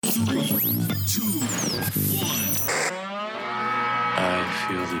3, 2, 1. I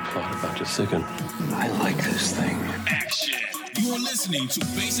feel the plot about to thicken. I like this thing. Action! You are listening to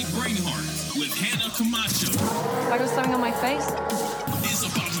Basic Brain Heart with Hannah Camacho. I got something on my face. It's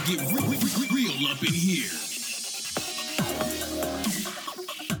about to get real up in here.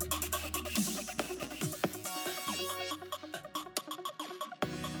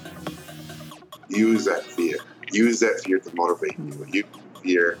 Use that fear. Use that fear to motivate you. Use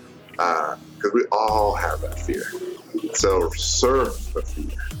fear, because we all have that fear. So serve the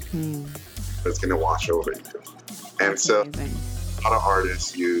fear. It's going to wash over you. And That's so amazing. a lot of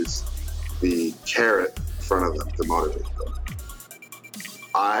artists use the carrot in front of them to motivate them.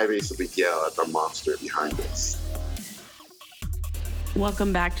 I basically yell at the monster behind us.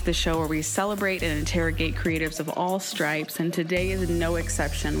 Welcome back to the show where we celebrate and interrogate creatives of all stripes, and today is no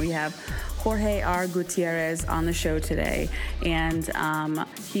exception. We have Jorge R. Gutierrez on the show today, and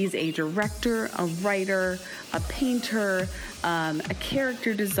he's a director, a writer, a painter, a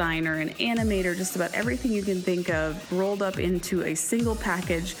character designer, an animator, just about everything you can think of rolled up into a single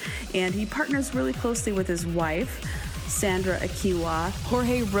package, and he partners really closely with his wife, Sandra Akiwa.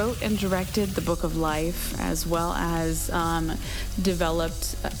 Jorge wrote and directed The Book of Life, as well as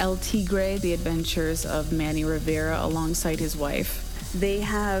developed El Tigre, The Adventures of Manny Rivera, alongside his wife. They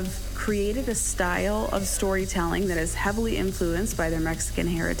have created a style of storytelling that is heavily influenced by their Mexican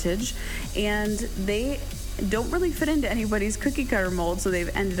heritage, and they don't really fit into anybody's cookie cutter mold, so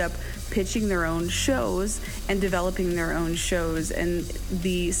they've ended up pitching their own shows and developing their own shows, and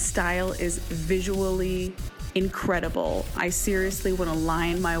the style is visually incredible. I seriously want to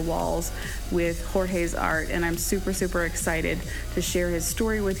line my walls with Jorge's art, and I'm super, super excited to share his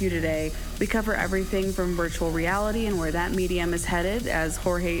story with you today. We cover everything from virtual reality and where that medium is headed, as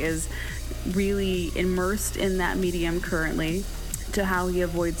Jorge is really immersed in that medium currently, to how he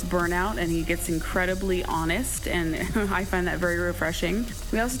avoids burnout, and he gets incredibly honest, and I find that very refreshing.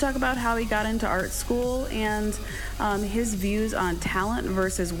 We also talk about how he got into art school and his views on talent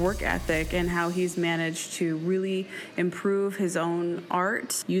versus work ethic, and how he's managed to really improve his own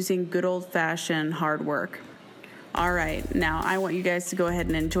art using good old-fashioned hard work. All right, now I want you guys to go ahead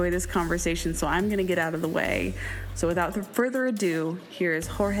and enjoy this conversation, so I'm going to get out of the way. So without further ado, here is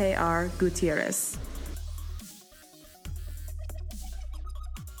Jorge R. Gutierrez.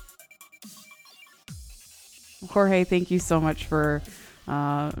 Jorge, thank you so much for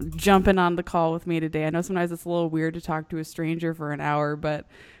jumping on the call with me today. I know sometimes it's a little weird to talk to a stranger for an hour, but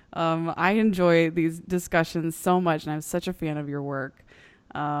I enjoy these discussions so much, and I'm such a fan of your work.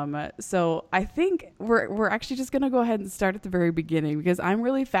 So I think we're actually just going to go ahead and start at the very beginning, because I'm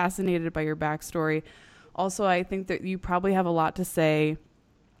really fascinated by your backstory. Also, I think that you probably have a lot to say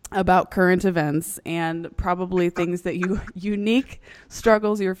about current events and probably things that unique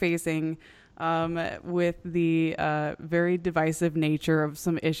struggles you're facing with the very divisive nature of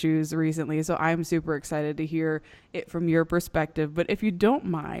some issues recently. So I'm super excited to hear it from your perspective. But if you don't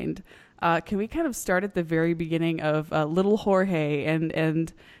mind, can we kind of start at the very beginning of little Jorge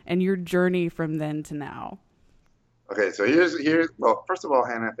and your journey from then to now? Okay, so here's well, first of all,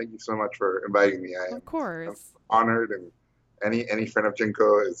 Hannah, thank you so much for inviting me. Of course. I'm honored, and any friend of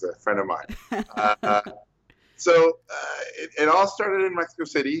Jinko is a friend of mine. So it all started in Mexico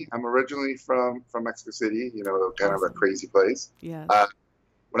City. I'm originally from Mexico City, kind of a crazy place. Yeah.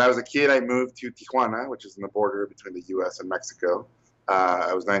 When I was a kid, I moved to Tijuana, which is on the border between the U.S. and Mexico.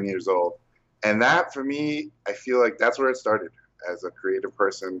 I was 9 years old. And that, for me, I feel like that's where it started as a creative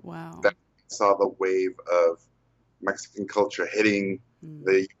person. Wow. That saw the wave of Mexican culture hitting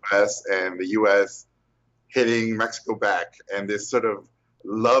the U.S. and the U.S. hitting Mexico back, and this sort of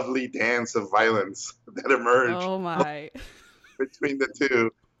lovely dance of violence that emerged between the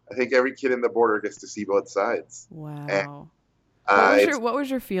two. I think every kid in the border gets to see both sides. Wow. And, what was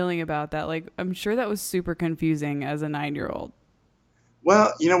your feeling about that? Like, I'm sure that was super confusing as a 9-year-old.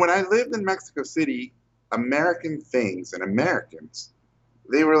 Well, when I lived in Mexico City, American things and Americans,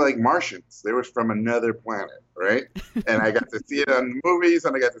 they were like Martians. They were from another planet, right? And I got to see it on movies,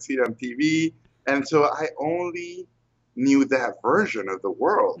 and I got to see it on TV. And so I only knew that version of the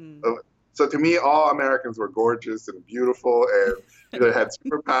world. So to me, all Americans were gorgeous and beautiful, and either had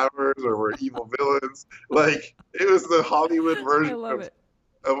superpowers or were evil villains. Like, it was the Hollywood version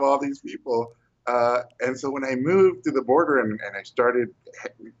of all these people. And so when I moved to the border and I started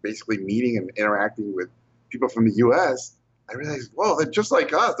basically meeting and interacting with people from the U.S., I realized, whoa, they're just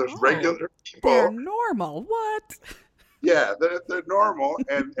like us. There's regular people. They're normal. What? Yeah, they're normal.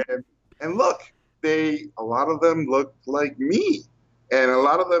 And look, a lot of them look like me, and a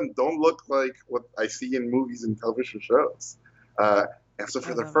lot of them don't look like what I see in movies and television shows. And so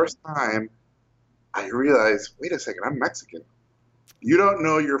for I the love first time, I realized, wait a second, I'm Mexican. You don't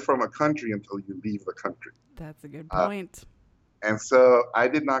know you're from a country until you leave the country. That's a good Uh, point. And so I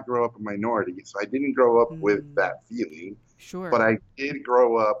did not grow up a minority, so I didn't grow up with that feeling, Sure. but I did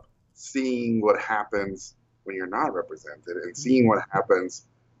grow up seeing what happens when you're not represented and seeing what happens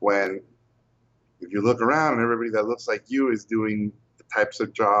when, if you look around and everybody that looks like you is doing the types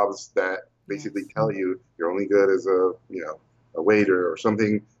of jobs that basically Yes. tell you you're only good as a, a waiter or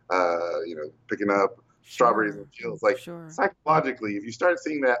something, picking up strawberries Sure. and fields. Like Sure. psychologically, if you start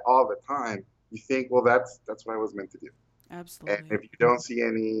seeing that all the time, you think, well, that's what I was meant to do. And Absolutely. if you don't see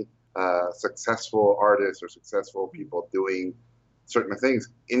any successful artists or successful people doing certain things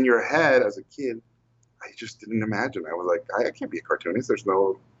in your head as a kid, I just didn't imagine. I was like, I can't be a cartoonist. There's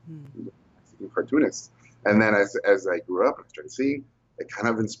no Mexican cartoonists. And then as I grew up and started seeing, it kind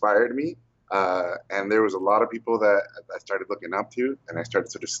of inspired me. And there was a lot of people that I started looking up to, and I started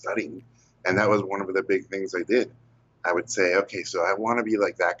sort of studying. And that was one of the big things I did. I would say, okay, so I want to be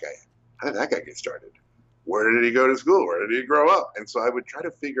like that guy. How did that guy get started? Where did he go to school? Where did he grow up? And so I would try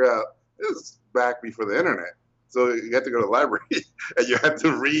to figure out, this is back before the internet. So you had to go to the library and you had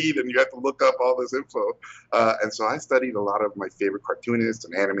to read and you had to look up all this info. And so I studied a lot of my favorite cartoonists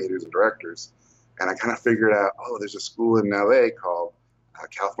and animators and directors. And I kind of figured out, there's a school in LA called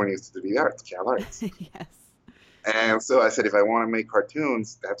California Institute of the Arts, Cal Arts. Yes. And so I said, if I want to make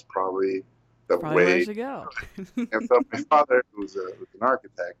cartoons, that's probably the Probably where I way. should go. And so my father, who's an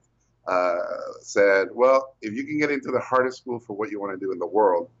architect, said, well, if you can get into the hardest school for what you want to do in the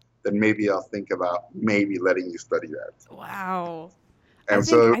world, then maybe I'll think about maybe letting you study that. Wow. And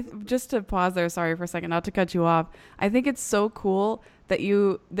Just to pause there, sorry for a second, not to cut you off. I think it's so cool that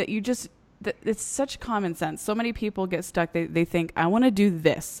it's such common sense. So many people get stuck. They think, I want to do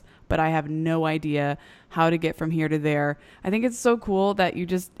this, but I have no idea how to get from here to there. I think it's so cool that you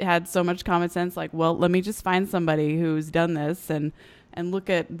just had so much common sense. Like, well, let me just find somebody who's done this and look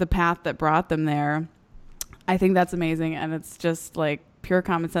at the path that brought them there. I think that's amazing. And it's just like pure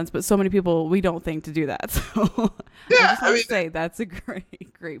common sense. But so many people, we don't think to do that. So yeah, I just say that's a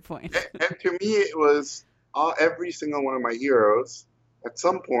great point. And to me, it was every single one of my heroes at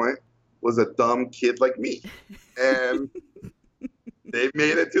some point was a dumb kid like me. And they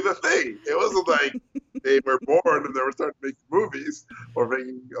made it to the thing. It wasn't like they were born and they were starting to make movies or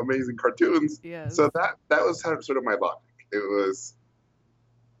making amazing cartoons. Yes. So that was sort of my logic. It was,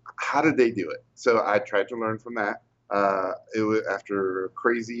 how did they do it? So I tried to learn from that. It was after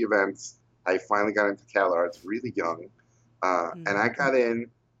crazy events. I finally got into Cal Arts really young, and I got in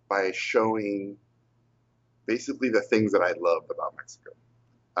by showing basically the things that I loved about Mexico.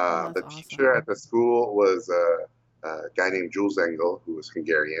 The teacher at the school was a guy named Jules Engel, who was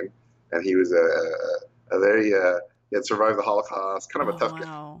Hungarian, and he was a very he had survived the Holocaust, kind of a tough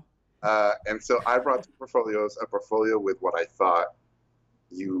guy. And so I brought two portfolios, a portfolio with what I thought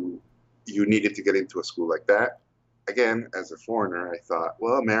you needed to get into a school like that. Again, as a foreigner, I thought,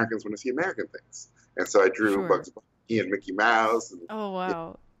 well, Americans want to see American things. And so I drew Bugs Bunny and Mickey Mouse and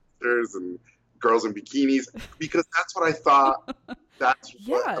and girls in bikinis, because that's what I thought. That's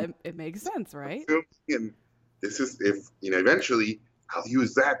it makes sense, right? And this is, if eventually I'll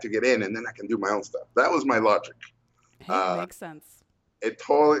use that to get in, and then I can do my own stuff. That was my logic. Hey, it makes sense. It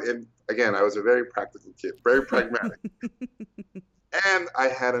totally. And again, I was a very practical kid, very pragmatic. And I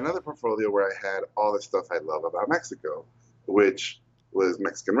had another portfolio where I had all the stuff I love about Mexico, which was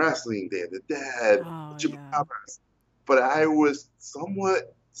Mexican wrestling, Day of the Dead, Chupacabras. But I was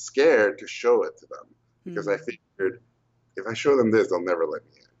somewhat scared to show it to them because I figured if I show them this, they'll never let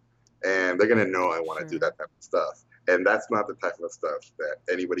me in. And they're going to know I want to do that type of stuff. And that's not the type of stuff that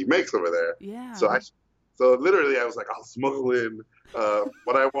anybody makes over there. Yeah. So literally I was like, I'll smuggle in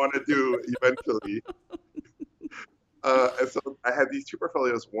what I want to do eventually. And so I had these two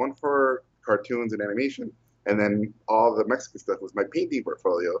portfolios, one for cartoons and animation, and then all the Mexican stuff was my painting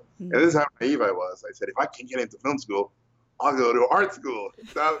portfolio. And this is how naive I was. I said, if I can get into film school, I'll go to art school.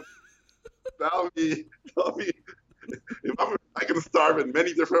 That'll be I can starve in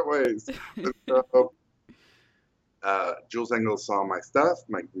many different ways. And so, Jules Engel saw my stuff,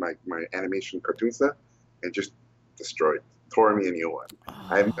 my animation cartoon stuff, and just tore me a new one.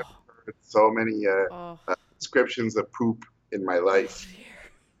 I've never heard so many descriptions of poop in my life.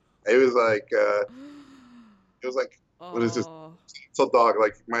 It was like what is this? So dog,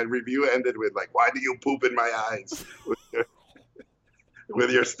 like my review ended with like, why do you poop in my eyes with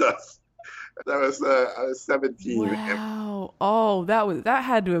your stuff? And I was 17. Wow. That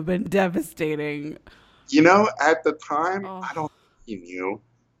had to have been devastating. At the time, I don't think he knew,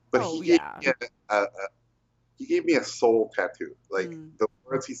 but he he gave me a soul tattoo. Like the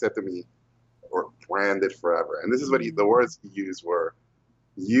words he said to me were branded forever. And this is what the words he used were,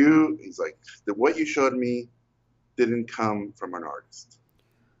 he's like, what you showed me didn't come from an artist.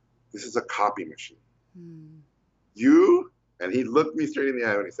 This is a copy machine. You, and he looked me straight in the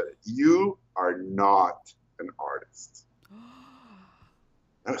eye when he said it, you are not an artist.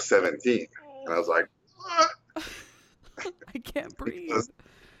 I was 17. And I was like, what? I can't breathe. Because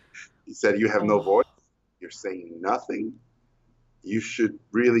he said, you have no voice. You're saying nothing. You should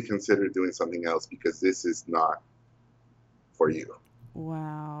really consider doing something else because this is not for you.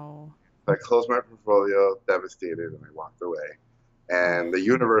 Wow. I closed my portfolio, devastated, and I walked away. And the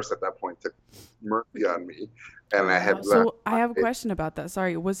universe at that point took mercy on me. And I had So I have a question about that.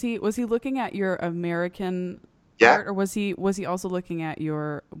 Sorry. Was he looking at your American art, or was he also looking at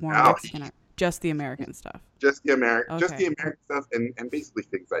your more Mexican art? Just the American stuff. Just the American stuff, and basically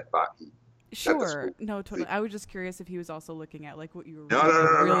things I thought he. Sure. No, totally. I was just curious if he was also looking at like what you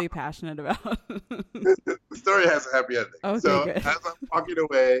were really passionate about. The story has a happy ending. Okay, so good. As I'm walking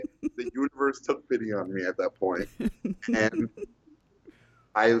away, the universe took pity on me at that point, and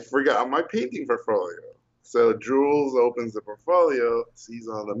I forgot my painting portfolio. So Jules opens the portfolio, sees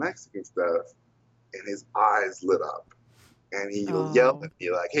all the Mexican stuff, and his eyes lit up. And he yelled at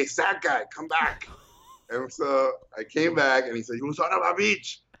me like, hey, sad guy, come back. And so I came back, and he said, you son of a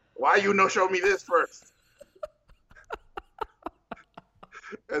bitch. Why you no show me this first?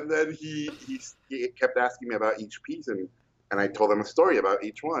 And then he kept asking me about each piece, and I told him a story about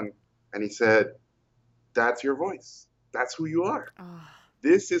each one. And he said, that's your voice. That's who you are.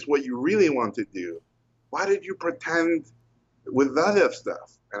 This is what you really want to do. Why did you pretend with the other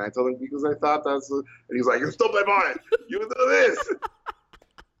stuff? And I told him, because I thought and he was like, you stole my bonnet. You do this.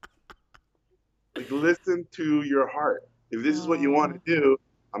 Like, listen to your heart. If this is what you want to do,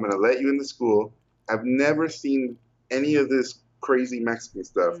 I'm going to let you into school. I've never seen any of this crazy Mexican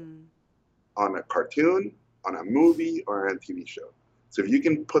stuff on a cartoon, on a movie, or on a TV show. So if you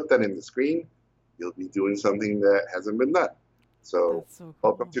can put that in the screen, you'll be doing something that hasn't been done. So, cool.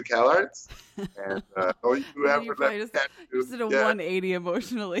 Welcome to CalArts. And you ever just did a 180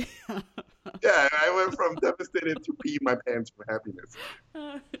 emotionally. Yeah, I went from devastated to pee my pants from happiness.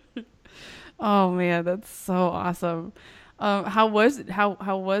 Oh man, that's so awesome. How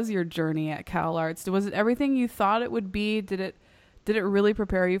was your journey at CalArts? Was it everything you thought it would be? Did it really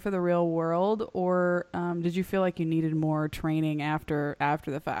prepare you for the real world, or did you feel like you needed more training after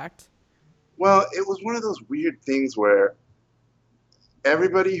the fact? Well, it was one of those weird things where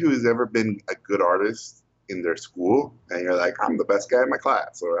everybody who's ever been a good artist in their school, and you're like, I'm the best guy in my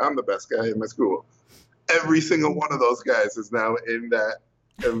class, or I'm the best guy in my school. Every single one of those guys is now in that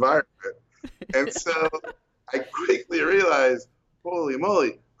environment. And so I quickly realized, holy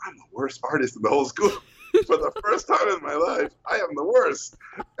moly, I'm the worst artist in the whole school. For the first time in my life, I am the worst.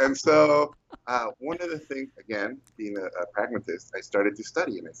 And so one of the things, again, being a pragmatist, I started to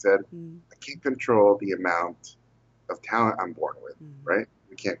study, and I said, I can't control the amount of talent I'm born with, right?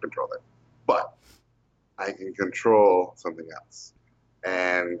 We can't control that. But I can control something else,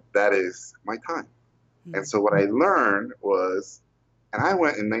 and that is my time. And so what I learned was, and I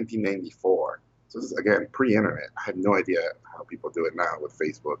went in 1994, so this is, again, pre-internet. I had no idea how people do it now with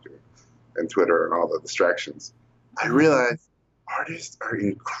Facebook and Twitter and all the distractions. I realized artists are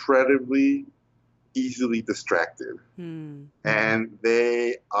incredibly easily distracted, and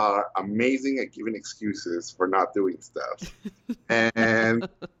they are amazing at giving excuses for not doing stuff. And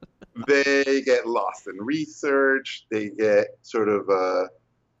they get lost in research. They get sort of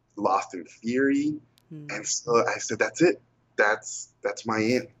lost in theory. And so I said, that's it. That's my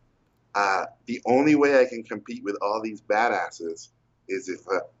in. The only way I can compete with all these badasses is if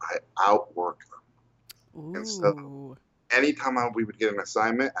I outwork them. Ooh. And so anytime we would get an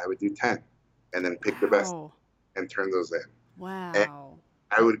assignment, I would do 10 and then pick the best and turn those in. Wow. And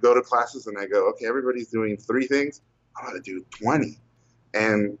I would go to classes and I go, okay, everybody's doing 3 things. I'm going to do 20.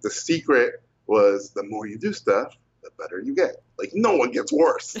 And the secret was the more you do stuff, the better you get. Like, no one gets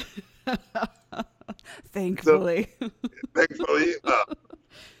worse. Thankfully. Thankfully.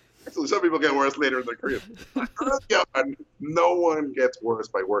 Actually, some people get worse later in their career. No one gets worse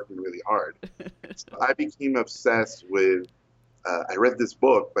by working really hard. So I became obsessed with, I read this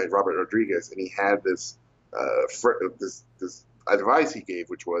book by Robert Rodriguez, and he had this advice he gave,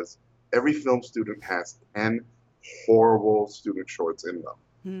 which was every film student has 10 horrible student shorts in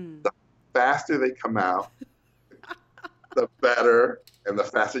them. The faster they come out, the better, and the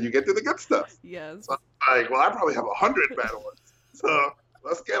faster you get to the good stuff. Yes. So I'm like, well, I probably have 100 bad ones. So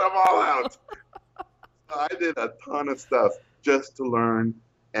let's get them all out. So I did a ton of stuff just to learn.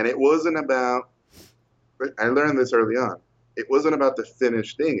 And it wasn't about I learned this early on. It wasn't about the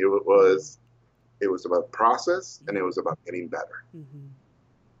finished thing. It was about process, and it was about getting better. Mm-hmm.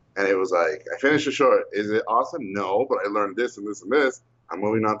 And it was like, I finished a short. Is it awesome? No, but I learned this and this and this. I'm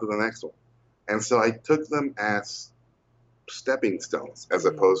moving on to the next one. And so I took them as stepping stones, as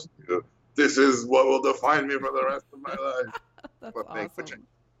opposed to, this is what will define me for the rest of my life. That's But awesome.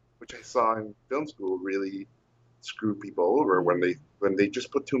 which I saw in film school really screw people over when they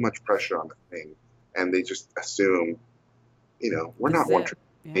just put too much pressure on the thing, and they just assume, we're That's not one it. trick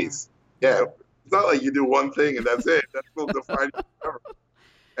Yeah. case. Yeah, it's not like you do one thing and that's it. That will define you forever.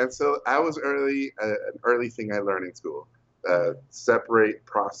 And so that was an early thing I learned in school. Separate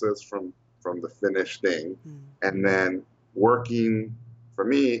process from the finished thing, and then working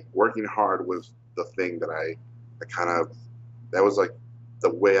hard was the thing that I kind of, that was like the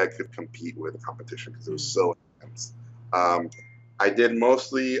way I could compete with the competition, because it was so intense. I did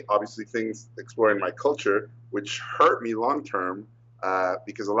mostly, obviously, things exploring my culture, which hurt me long term,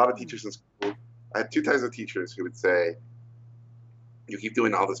 because a lot of teachers in school, I had two types of teachers who would say, you keep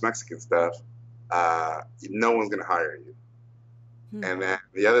doing all this Mexican stuff, no one's going to hire you. And then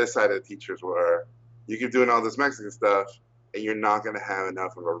the other side of the teachers were, you keep doing all this Mexican stuff, and you're not going to have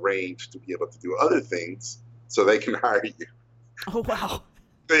enough of a range to be able to do other things, so they can hire you. Oh, wow.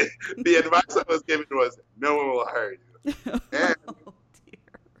 The advice I was given was, no one will hire you. And Oh, dear.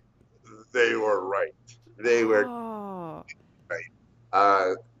 they were right. They were Oh.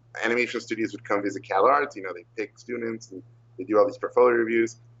 right. Animation studios would come visit CalArts. They pick students and they do all these portfolio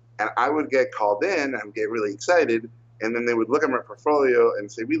reviews. And I would get called in and get really excited. And then they would look at my portfolio and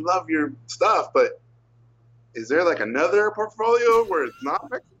say, we love your stuff, but is there like another portfolio where it's not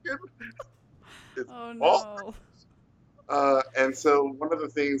Mexican? It's Oh, all. no. And so one of the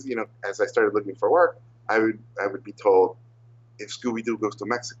things, as I started looking for work, I would be told, if Scooby-Doo goes to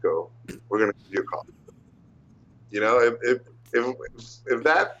Mexico, we're going to give you a call.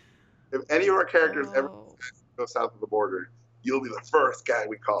 If any of our characters ever go south of the border, you'll be the first guy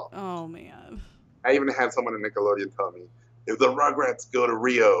we call. Oh, man. I even had someone in Nickelodeon tell me, if the Rugrats go to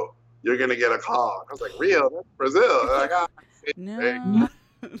Rio, you're going to get a call. I was like, Rio? That's Brazil. They're like, No.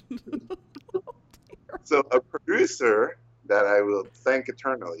 So a producer that I will thank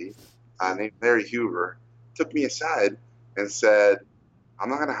eternally, named Larry Hoover, took me aside and said, I'm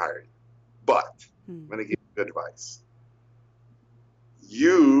not going to hire you, but I'm going to give you advice.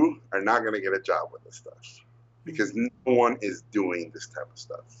 You are not going to get a job with this stuff because no one is doing this type of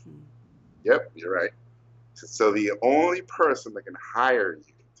stuff. Yep, you're right. So the only person that can hire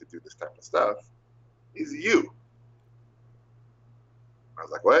you to do this type of stuff is you. I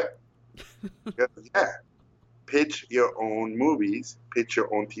was like, what? Goes, yeah. Pitch your own movies, pitch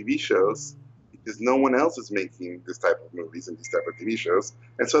your own TV shows, because no one else is making this type of movies and these type of TV shows.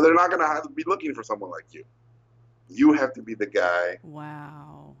 And so they're not going to have to be looking for someone like you. You have to be the guy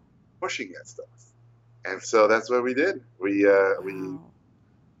pushing that stuff. And so that's what we did. We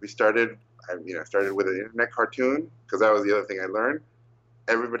started, started with an internet cartoon, because that was the other thing I learned.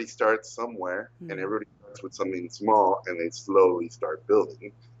 Everybody starts somewhere, and everybody starts with something small, and they slowly start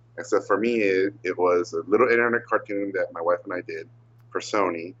building. And so for me, it was a little internet cartoon that my wife and I did for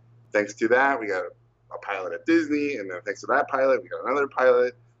Sony. Thanks to that, we got a pilot at Disney, and then thanks to that pilot, we got another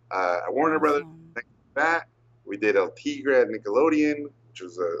pilot at Warner Brothers. Thanks to that, we did El Tigre at Nickelodeon, which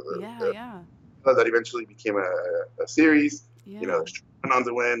was that eventually became a series. Went on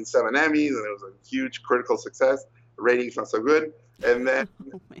to win 7 Emmys, and it was a huge critical success. The ratings not so good. And then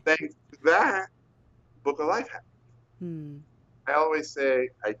thanks to that, Book of Life happened. I always say,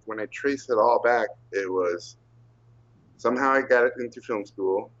 when I trace it all back, it was somehow I got into film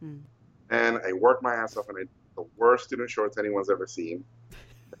school, and I worked my ass off, and I did the worst student shorts anyone's ever seen.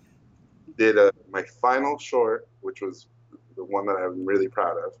 Did my final short, which was the one that I'm really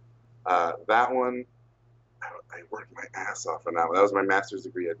proud of. That one, I worked my ass off on that one. That was my master's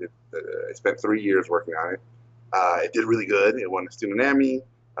degree. I spent 3 years working on it. It did really good. It won a student Emmy.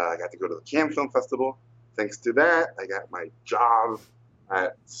 I got to go to the Cannes Film Festival. Thanks to that, I got my job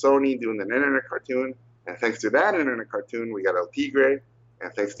at Sony doing an internet cartoon. And thanks to that internet cartoon, we got El Tigre.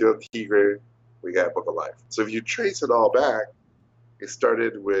 And thanks to El Tigre, we got Book of Life. So if you trace it all back, it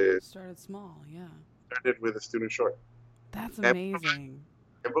started small, yeah. Started with a student short. That's amazing.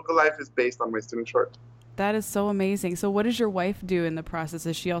 And Book of Life is based on my student short. That is so amazing. So what does your wife do in the process?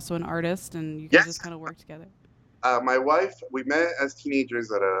 Is she also an artist, and you guys just kind of work together? My wife, we met as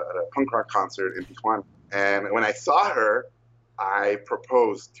teenagers at a punk rock concert in Tijuana. And when I saw her, I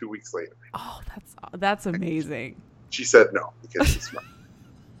proposed 2 weeks later. Oh, that's amazing. She said no, because she's smart.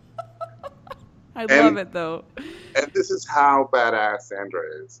 I love it, though. And this is how badass Sandra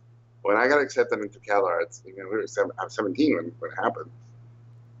is. when I got accepted into CalArts, I'm 17 when it happened.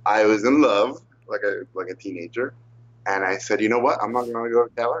 I was in love, like a teenager, and I said, you know what? I'm not going to go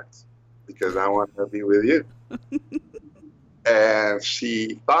to CalArts because I want to be with you. And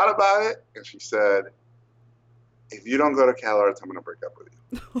she thought about it, and she said, if you don't go to CalArts, I'm going to break up with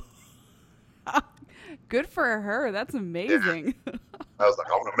you. Good for her. That's amazing. Yeah. I was like,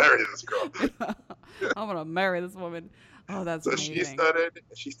 I want to marry this girl. I'm going to marry this woman. Oh, that's so amazing.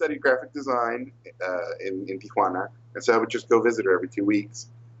 She studied graphic design in Tijuana, and so I would just go visit her every 2 weeks.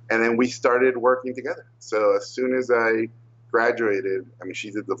 And then we started working together. So as soon as I graduated, she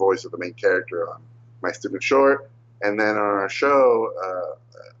did the voice of the main character on my student short. And then on our show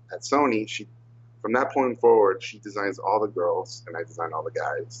at Sony, from that point forward, she designs all the girls, and I design all the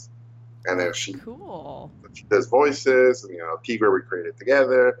guys. And then she does voices, and Tigra we created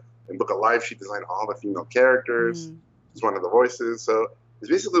together. In Book of Life, she designed all the female characters. She's one of the voices. So it's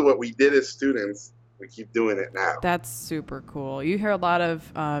basically what we did as students. We keep doing it now. That's super cool. You hear a lot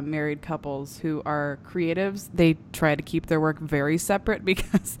of married couples who are creatives. They try to keep their work very separate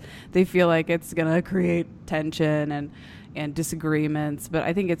because they feel like it's going to create tension and disagreements. But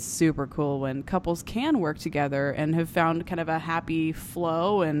I think it's super cool when couples can work together and have found kind of a happy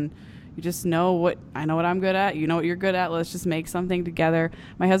flow, and you just know I know what I'm good at. You know what you're good at. Let's just make something together.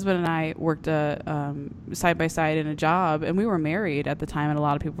 My husband and I worked side by side in a job, and we were married at the time. And a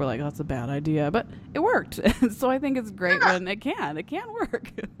lot of people were like, oh, "That's a bad idea," but it worked. So I think it's great when it can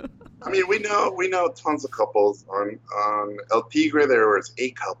work. We know tons of couples on El Tigre. There was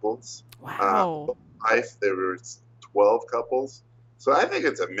 8 couples. Wow. Life there was 12 couples. So I think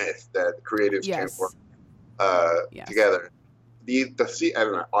it's a myth that creatives can't work together. I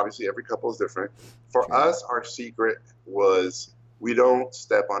don't know. Obviously, every couple is different. For us, our secret was we don't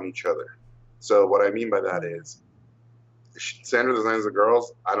step on each other. So what I mean by that is, Sandra designs the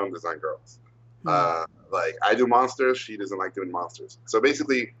girls. I don't design girls. Like I do monsters. She doesn't like doing monsters. So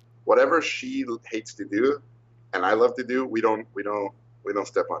basically, whatever she hates to do, and I love to do, we don't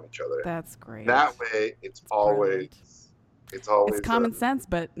step on each other. That's great. That way, it's always common sense,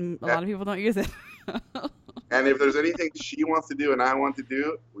 but a lot of people don't use it. And if there's anything she wants to do and I want to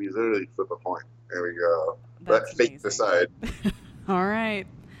do, we literally flip a coin. There we go. Let fate decide. All right.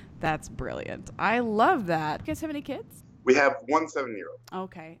 That's brilliant. I love that. You guys have any kids? We have 1 7-year-old.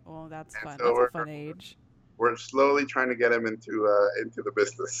 Okay. Well, that's fun. So that's a fun age. We're slowly trying to get him into the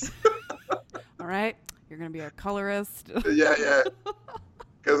business. All right. You're going to be a colorist. Yeah.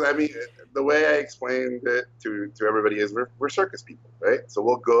 Because, the way I explained it to everybody is we're circus people, right? So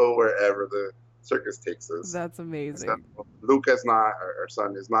we'll go wherever the circus takes us. That's amazing. So Luca's our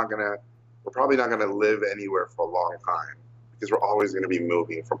son is not we're probably not gonna live anywhere for a long time because we're always gonna be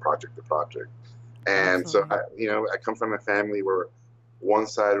moving from project to project. And Absolutely. So I come from a family where one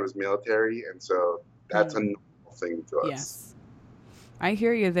side was military, and so that's a normal thing to us. Yes, I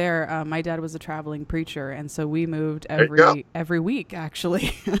hear you there. My dad was a traveling preacher, and so we moved every week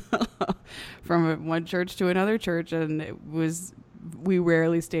actually from one church to another church, and we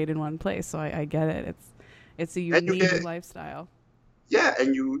rarely stayed in one place, so I get it. It's a unique lifestyle. Yeah,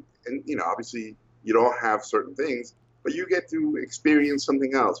 and obviously you don't have certain things, but you get to experience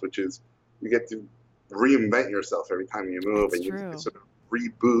something else, which is you get to reinvent yourself every time you move, and you sort of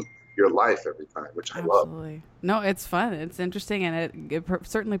reboot your life every time, which I love. No, it's fun. It's interesting, and it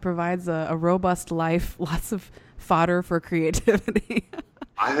certainly provides a robust life, lots of fodder for creativity.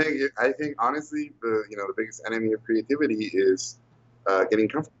 I think honestly, the biggest enemy of creativity is getting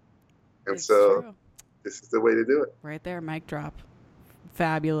comfortable. And it's true. This is the way to do it. Right there, mic drop.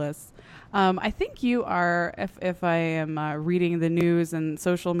 Fabulous. I think you are, if I am reading the news and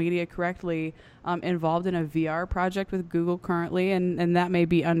social media correctly, involved in a VR project with Google currently, and that may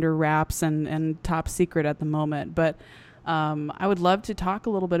be under wraps and top secret at the moment. But I would love to talk a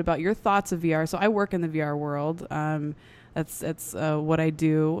little bit about your thoughts of VR. So I work in the VR world. That's what I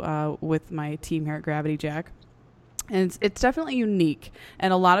do with my team here at Gravity Jack. And it's definitely unique,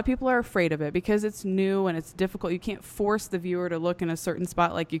 and a lot of people are afraid of it because it's new and it's difficult. You can't force the viewer to look in a certain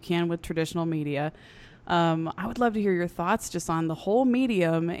spot like you can with traditional media. I would love to hear your thoughts just on the whole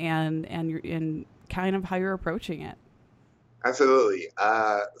medium and kind of how you're approaching it. Absolutely.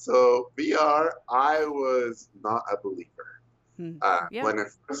 So VR, I was not a believer. When it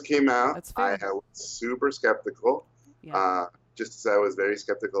first came out, I was super skeptical, just as I was very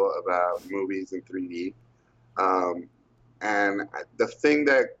skeptical about movies in 3D. And the thing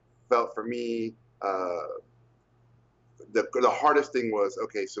that felt for me, the hardest thing was,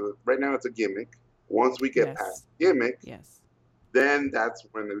 okay, so right now it's a gimmick. Once we get past the gimmick, then that's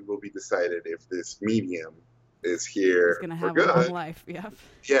when it will be decided if this medium is here It's gonna for have a long good, life. Yep.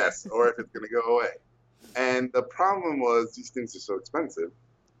 yes, or if it's going to go away. And the problem was these things are so expensive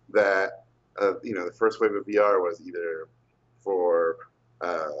that the first wave of VR was either for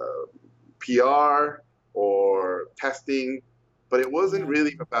PR or testing, but it wasn't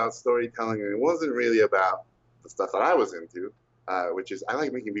really about storytelling, and it wasn't really about the stuff that I was into, which is I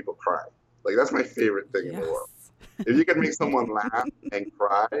like making people cry. Like that's my favorite thing in the world. If you can make someone laugh and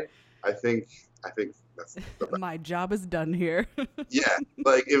cry, I think that's the best. My job is done here. Yeah,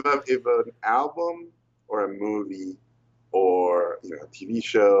 like if an album or a movie or a TV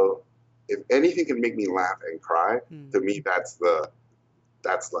show, if anything can make me laugh and cry, to me that's the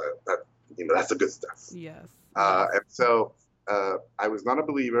good stuff. Yes. And so I was not a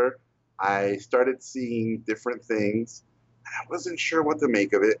believer. I started seeing different things. I wasn't sure what to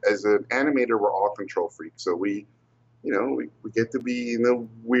make of it. As an animator, we're all control freaks, so we get to be in a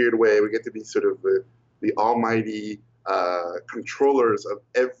weird way. We get to be sort of the almighty controllers of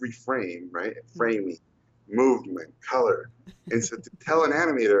every frame, right? Framing, movement, color. And so to tell an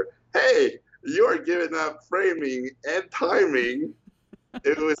animator, hey, you're giving up framing and timing,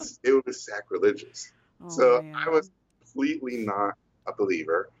 it was sacrilegious. So man. I was completely not a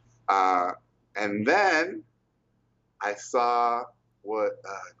believer. And then I saw what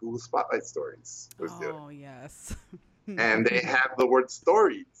Google Spotlight Stories was doing. Oh, yes. And they had the word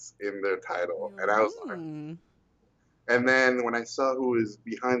stories in their title. And I was like, and then when I saw who was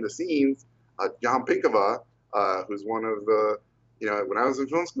behind the scenes, John Pinkava, who's one of the, when I was in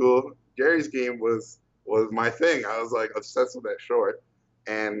film school, Gary's Game was my thing. I was like obsessed with that short.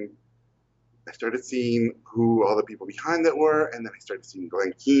 And I started seeing who all the people behind it were. And then I started seeing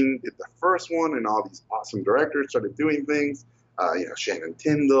Glenn Keane did the first one, and all these awesome directors started doing things. Shannon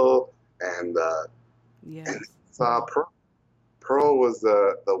Tyndall, and saw Pearl. Pearl was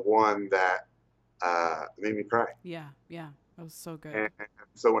the one that made me cry. Yeah, that was so good. And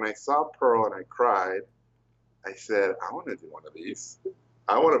so when I saw Pearl and I cried, I said, I want to do one of these.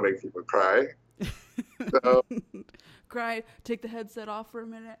 I want to make people cry. So cry, take the headset off for a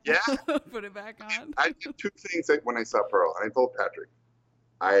minute. Yeah. Put it back on. I did two things when I saw Pearl, and I told Patrick.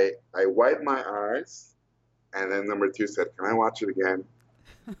 I wiped my eyes, and then number two said, can I watch it again?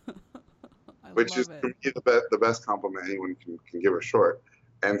 Which is to me the best compliment anyone can give a short.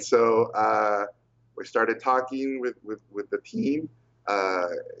 And so we started talking with the team.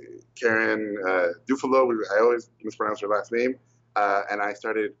 Karen Dufalo, I always mispronounce her last name, and I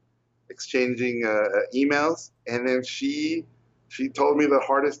started exchanging emails. And then she told me the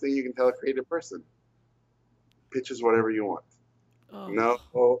hardest thing you can tell a creative person: pitch us whatever you want. Oh.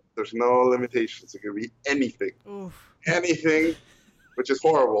 No, there's no limitations. It can be anything. Oof. Anything, which is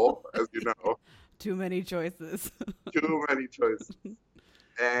horrible, as you know. Too many choices. Too many choices.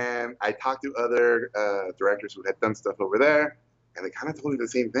 And I talked to other directors who had done stuff over there, and they kind of told me the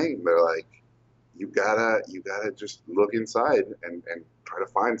same thing. They're like, you gotta just look inside and try to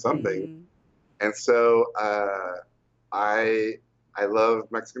find something. Mm-hmm. And so I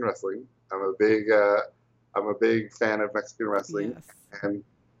love Mexican wrestling. I'm a big fan of Mexican wrestling. Yes. And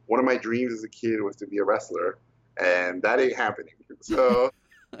one of my dreams as a kid was to be a wrestler, and that ain't happening. So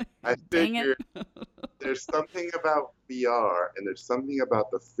I figured there's something about VR, and there's something about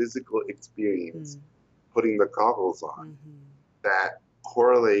the physical experience, putting the goggles on, that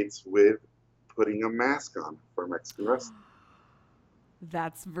correlates with putting a mask on for Mexican wrestling.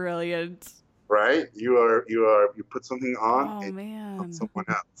 That's brilliant. Right? You put something on and man. on someone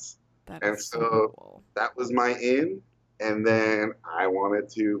else. That and is so cool. That was my in, and then I wanted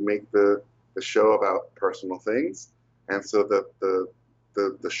to make the show about personal things. And so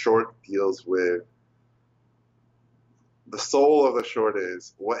the short deals with the soul of the short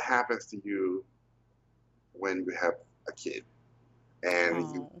is what happens to you when you have a kid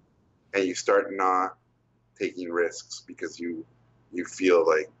and you start not taking risks because you feel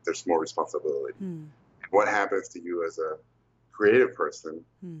like there's more responsibility. And what happens to you as a creative person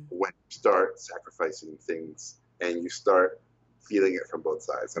when you start sacrificing things and you start feeling it from both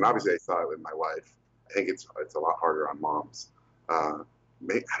sides. And obviously I saw it with my wife. I think it's a lot harder on moms. I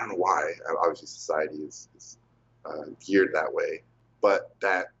don't know why. Obviously society is geared that way, but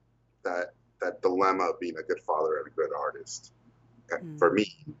that dilemma of being a good father and a good artist for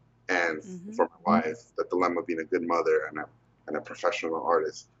me and for my wife, the dilemma of being a good mother and a professional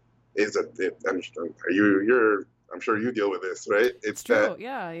artist is I'm sure you deal with this, right? It's true.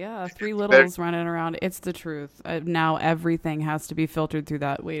 Yeah. Three littles running around. It's the truth. Now everything has to be filtered through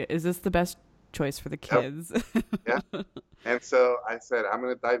that. Wait, is this the best choice for the kids? Yep. Yeah. And so I said, I'm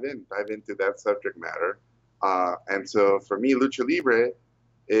going to dive into that subject matter. And so for me, Lucha Libre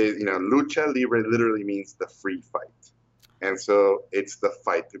lucha libre literally means the free fight. And so it's the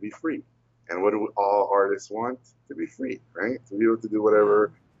fight to be free. And what do all artists want? To be free, right? To be able to do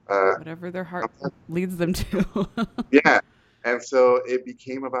whatever their heart leads them to. Yeah. And so it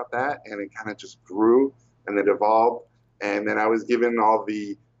became about that, and it kind of just grew and it evolved. And then I was given all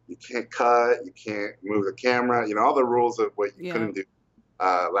the, you can't cut, you can't move the camera, all the rules of what you couldn't do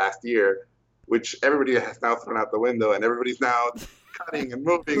last year, which everybody has now thrown out the window, and everybody's now cutting and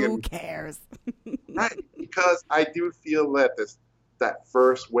moving. Who cares? Right, because I do feel that that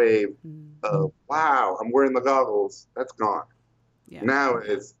first wave of, wow, I'm wearing the goggles, that's gone. Yeah. Now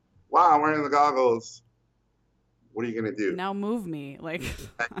it's, wow, I'm wearing the goggles. What are you going to do? Now move me. Like,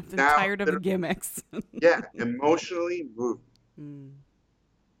 I'm tired of the gimmicks. Yeah, emotionally move.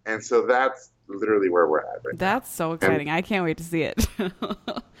 And so that's literally where we're at right That's now. So exciting. I can't wait to see it.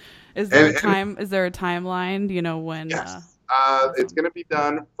 Is there a timeline, when? Yes. It's going to be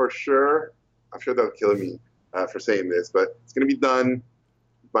done for sure. I'm sure they'll kill me for saying this, but it's going to be done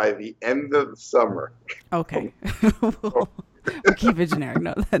by the end of the summer. Okay. We'll keep it generic.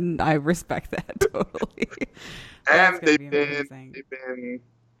 No, then I respect that totally. And they've been,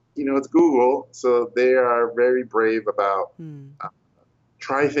 it's Google, so they are very brave about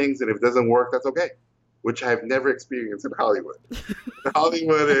try things, and if it doesn't work, that's okay. Which I've never experienced in Hollywood. In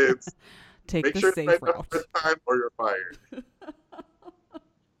Hollywood, it's make sure to write the first time or you're fired.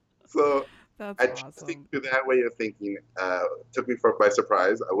 So that's I just think to that way of thinking took me by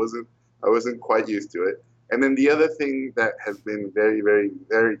surprise. I wasn't quite used to it. And then the other thing that has been very, very,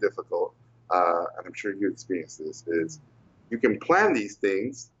 very difficult, and I'm sure you experienced this, is you can plan these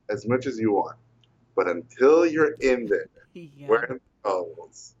things as much as you want, but until you're in there, wearing the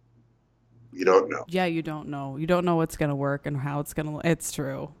goggles, you don't know. Yeah, you don't know. You don't know what's going to work and how it's going to. It's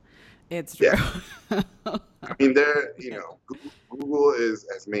true. It's true. Yeah. I mean, Google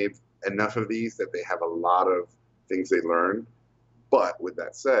has made enough of these that they have a lot of things they learn. But with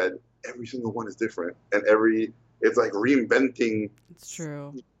that said, every single one is different, and it's like reinventing. It's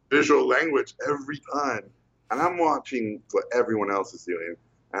true. Visual language every time, and I'm watching what everyone else is doing,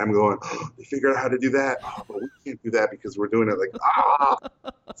 and I'm going, oh, they figured out how to do that. Oh, but we can't do that because we're doing it like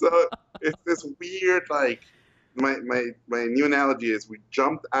So it's this weird, like, my new analogy is we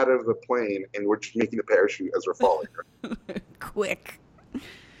jumped out of the plane and we're just making a parachute as we're falling. Quick.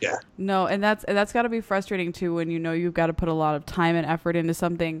 Yeah. No, and that's got to be frustrating too when you've got to put a lot of time and effort into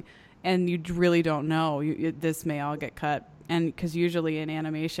something, and you really don't know this may all get cut. And because usually in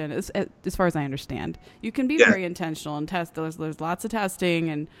animation, as far as I understand, you can be very intentional and test. There's lots of testing,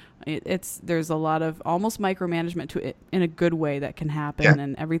 and there's a lot of almost micromanagement to it in a good way that can happen,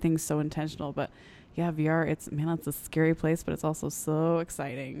 and everything's so intentional. But yeah, VR, it's a scary place, but it's also so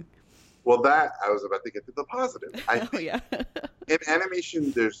exciting. Well, that I was about to get to the positive. In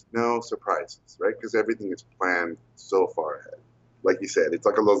animation, there's no surprises, right? Because everything is planned so far ahead. Like you said, it's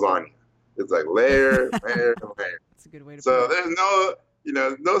like a lasagna. It's like layer, layer, layer. That's a good way to put it. So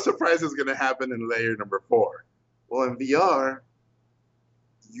there's no surprises going to happen in layer number 4. Well, in VR,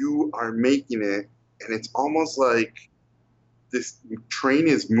 you are making it, and it's almost like this train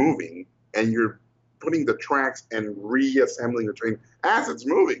is moving, and you're putting the tracks and reassembling the train as it's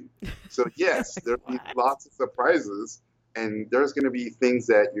moving. So yes, there'll be lots of surprises, and there's going to be things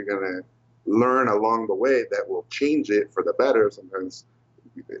that you're going to learn along the way that will change it for the better. Sometimes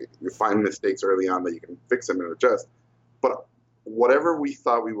you find mistakes early on that you can fix them and adjust. But whatever we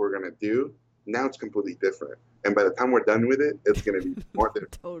thought we were going to do, now it's completely different. And by the time we're done with it, it's going to be more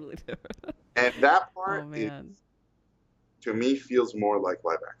different. Totally different. And that part, to me, feels more like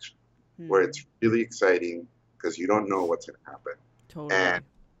live action, where it's really exciting because you don't know what's going to happen. Totally. And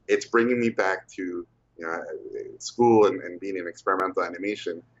it's bringing me back to school and being in experimental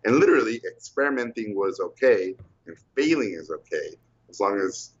animation. And literally, experimenting was okay, and failing is okay, as long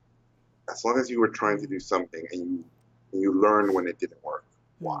as you were trying to do something and you learn when it didn't work,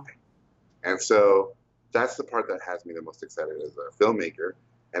 why. And so that's the part that has me the most excited as a filmmaker,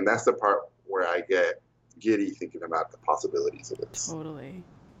 and that's the part where I get giddy thinking about the possibilities of this. Totally.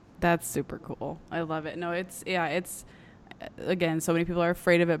 That's super cool. I love it. No, it's again, so many people are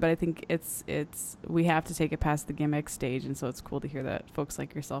afraid of it, but I think we have to take it past the gimmick stage, and so it's cool to hear that folks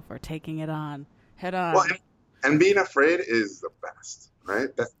like yourself are taking it on head on. Well, and being afraid is the best,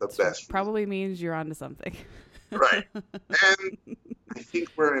 right? That's the best. Probably means you're onto something. Right. And I think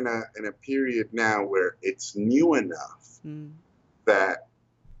we're in a period now where it's new enough that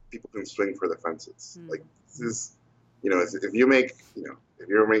people can swing for the fences. Like, this is, if you're making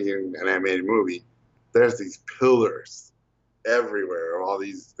an animated movie, there's these pillars everywhere, all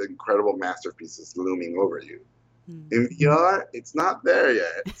these incredible masterpieces looming over you. In VR, it's not there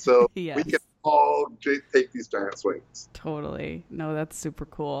yet. So Yes. we can all take these giant swings. Totally. No, that's super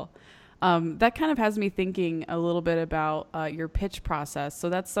cool. That kind of has me thinking a little bit about your pitch process. So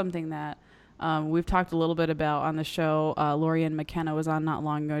that's something that we've talked a little bit about on the show. Lorianne McKenna was on not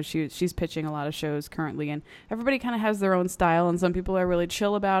long ago. She's pitching a lot of shows currently, and everybody kind of has their own style, and some people are really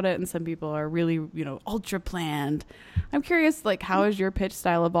chill about it, and some people are really, ultra planned. I'm curious, like, how has your pitch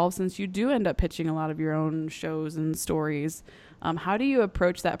style evolved since you do end up pitching a lot of your own shows and stories? How do you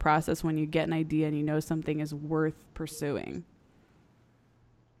approach that process when you get an idea and you know something is worth pursuing?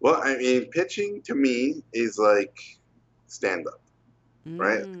 Well, I mean, pitching to me is like stand-up,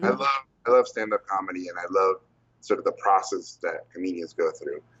 right? I love stand-up comedy, and I love sort of the process that comedians go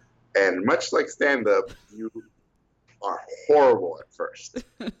through. And much like stand-up, you are horrible at first.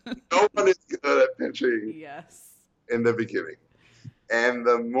 No one is good at pitching in the beginning. And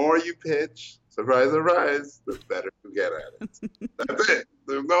the more you pitch, surprise, surprise, the better you get at it. That's it.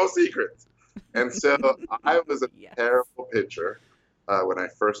 There's no secrets. And so I was a terrible pitcher when I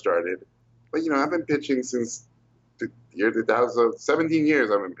first started. But, I've been pitching since the year 2000. 17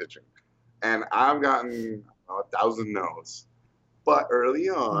 years I've been pitching. And I've gotten 1,000 no's. But early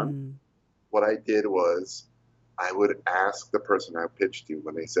on, what I did was I would ask the person I pitched to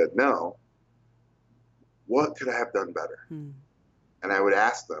when they said no, what could I have done better? And I would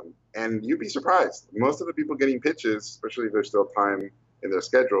ask them, and you'd be surprised. Most of the people getting pitches, especially if there's still time in their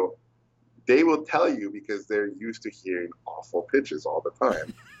schedule, they will tell you because they're used to hearing awful pitches all the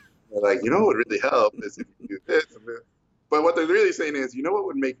time. They're like, what would really help is if you do this and this. But what they're really saying is, what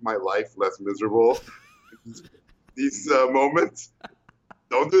would make my life less miserable? These moments.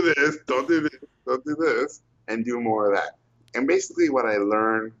 Don't do this, don't do this, don't do this, and do more of that. And basically what I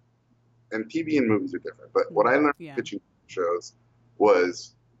learned, and TV and movies are different, but what I learned from pitching shows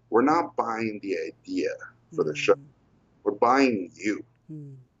was we're not buying the idea for the show. We're buying you.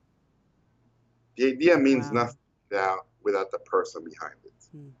 The idea means nothing without the person behind it.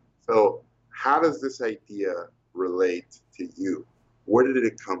 So how does this idea relate to you? Where did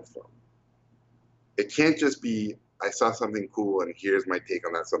it come from? It can't just be, I saw something cool and here's my take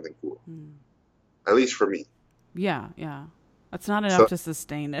on that something cool. At least for me. Yeah. That's not enough to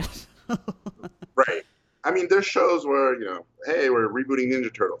sustain it. Right. I mean, there's shows where, hey, we're rebooting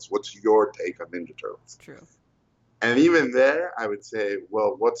Ninja Turtles. What's your take on Ninja Turtles? True. And even there, I would say,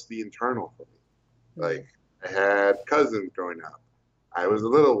 well, what's the internal for me? Like, I had cousins growing up. I was a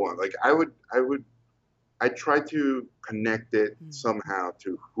little one. Like, I try to connect it somehow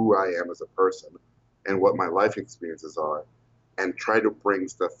to who I am as a person and what my life experiences are, and try to bring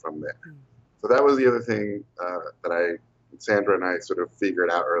stuff from there. So that was the other thing that Sandra and I sort of figured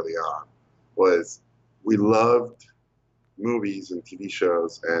out early on, was we loved movies and TV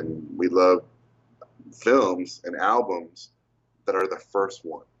shows, and we loved films and albums that are the first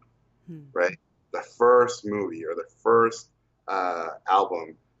one, right? The first movie or the first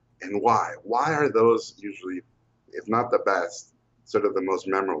album. And why? Why are those usually, if not the best, sort of the most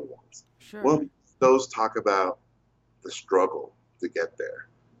memorable ones? Sure. Well, those talk about the struggle to get there.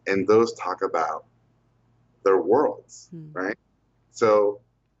 And those talk about their worlds, right? So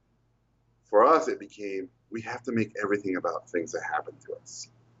for us, it became, we have to make everything about things that happen to us.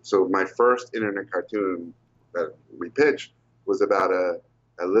 So my first internet cartoon that we pitched was about a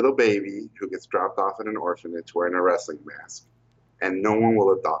little baby who gets dropped off in an orphanage wearing a wrestling mask. And no one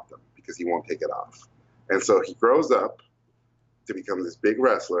will adopt him because he won't take it off. And so he grows up to become this big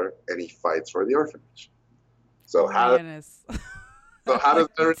wrestler, and he fights for the orphanage. So how does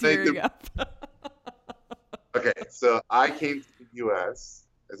everything Okay, so I came to the U.S.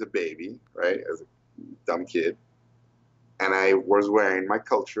 as a baby, right, as a dumb kid, and I was wearing my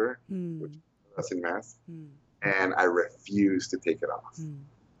culture, which is a wrestling mask, and I refused to take it off.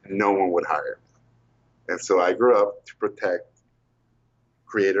 And no one would hire me. And so I grew up to protect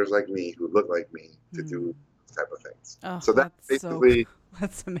creators like me who look like me to do those type of things. Oh, so that's basically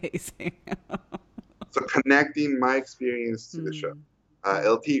that's amazing. So connecting my experience to the show.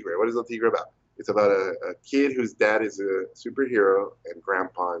 El Tigre. What is El Tigre about? It's about a kid whose dad is a superhero and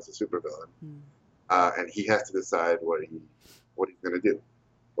grandpa is a supervillain, and he has to decide what he's going to do.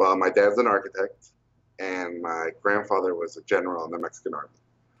 Well, my dad's an architect, and my grandfather was a general in the Mexican army,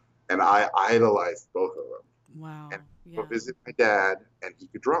 and I idolized both of them. Wow. And I would visit my dad, and he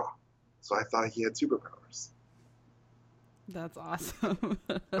could draw, so I thought he had superpowers. That's awesome.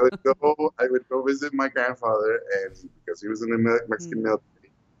 I would go visit my grandfather, and because he was in the Mexican military,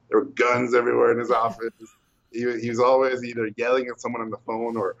 there were guns everywhere in his office. He was always either yelling at someone on the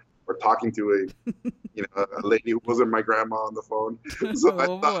phone or talking to a lady who wasn't my grandma on the phone. So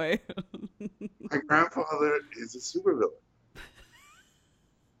I my grandfather is a supervillain.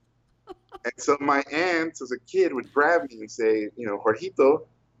 And so my aunts as a kid would grab me and say, Jorgito,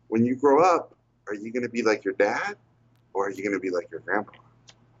 when you grow up, are you going to be like your dad or are you going to be like your grandpa?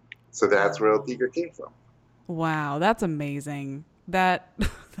 So that's where El Tigre came from. Wow, that's amazing. That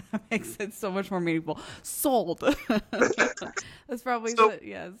makes it so much more meaningful. Sold. That's probably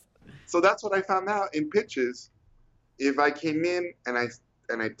yes. So that's what I found out in pitches. If I came in and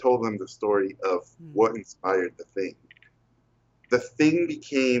I told them the story of what inspired the thing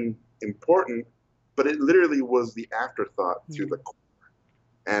became important, but it literally was the afterthought to the core.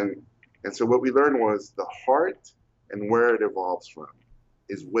 And so what we learned was the heart and where it evolves from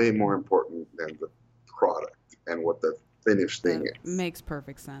is way more important than the product and what the finished thing is. Makes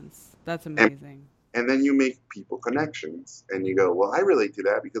perfect sense. That's amazing. And then you make people connections and you go, well, I relate to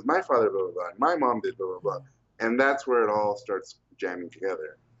that because my father, blah, blah, blah, and my mom did blah, blah, blah. And that's where it all starts jamming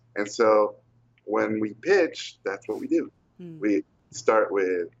together. And so when we pitch, that's what we do. We start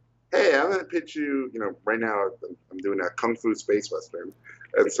with, hey, I'm going to pitch you, right now I'm doing a Kung Fu space Western.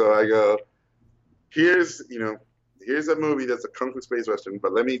 And so I go, here's a movie that's a Kung Fu space Western,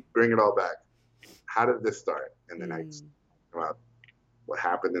 but let me bring it all back. How did this start? And then I talk about what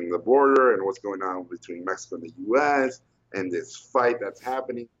happened in the border and what's going on between Mexico and the U.S. and this fight that's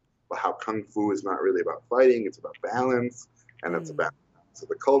happening, but how Kung Fu is not really about fighting, it's about balance, and it's about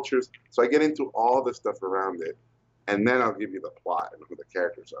the cultures. So I get into all the stuff around it, and then I'll give you the plot and who the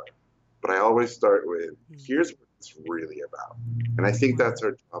characters are. But I always start with, here's what it's really about. And I think that's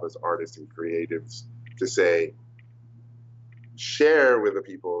our job as artists and creatives to say, share with the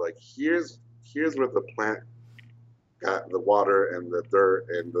people, like, here's where the plant got the water and the dirt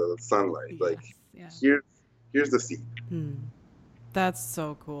and the sunlight. Like, here's the seed. That's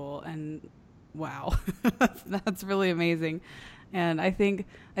so cool. And wow, that's really amazing. And I think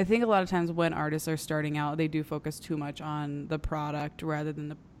a lot of times when artists are starting out, they do focus too much on the product rather than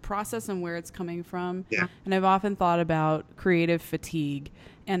the process and where it's coming from. Yeah. And I've often thought about creative fatigue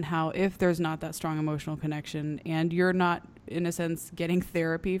and how if there's not that strong emotional connection and you're not, in a sense, getting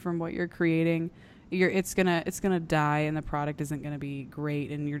therapy from what you're creating, it's gonna die and the product isn't gonna be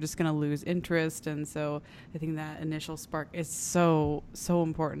great and you're just gonna lose interest. And so I think that initial spark is so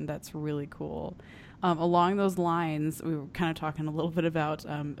important. That's really cool. Along those lines, we were kind of talking a little bit about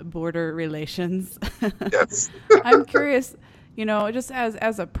border relations. Yes. I'm curious, just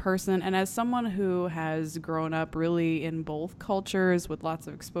as a person and as someone who has grown up really in both cultures with lots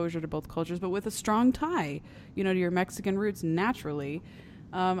of exposure to both cultures, but with a strong tie, to your Mexican roots naturally.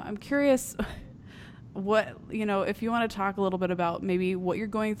 I'm curious what, if you want to talk a little bit about maybe what you're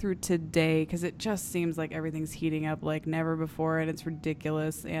going through today, because it just seems like everything's heating up like never before and it's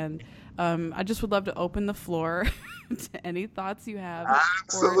ridiculous. And I just would love to open the floor to any thoughts you have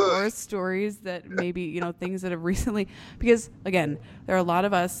or stories that maybe, things that have recently, because again, there are a lot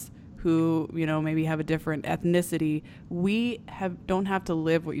of us who, maybe have a different ethnicity. We don't have to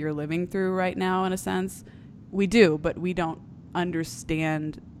live what you're living through right now, in a sense. We do, but we don't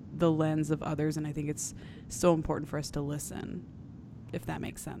understand the lens of others. And I think it's so important for us to listen, if that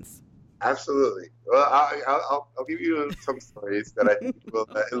makes sense. Absolutely. Well, I'll give you some stories that I think will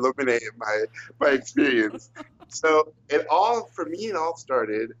illuminate my experience. So for me, it all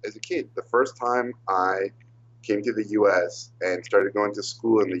started as a kid. The first time I came to the U.S. and started going to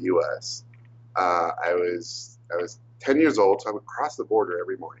school in the U.S., I was 10 years old, so I would cross the border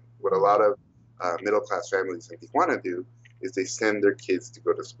every morning. What a lot of middle-class families in Tijuana do is they send their kids to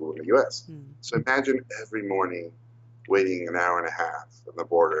go to school in the U.S. So imagine every morning waiting an hour and a half on the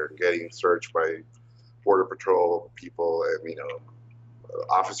border and getting searched by Border Patrol people and,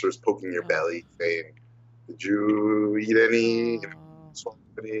 officers poking your belly saying, did you eat any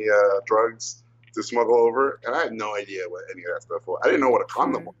drugs to smuggle over? And I had no idea what any of that stuff was. I didn't know what a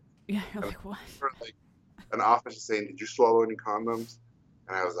condom was. Yeah, you're like, what? Like, an officer saying, did you swallow any condoms?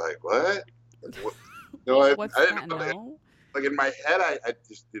 And I was like, what? No, What's I didn't that? know. No? Like in my head, I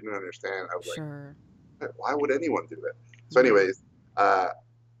just didn't understand. I was Sure. like, why would anyone do that? So anyways,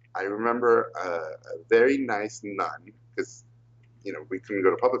 I remember a very nice nun, because, we couldn't go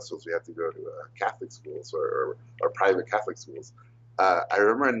to public schools. We had to go to Catholic schools or private Catholic schools. I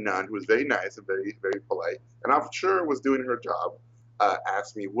remember a nun who was very nice and very, very polite, and I'm sure was doing her job,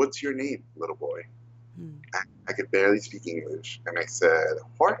 asked me, what's your name, little boy? I could barely speak English. And I said,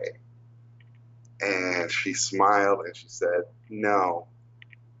 Jorge. And she smiled and she said, no,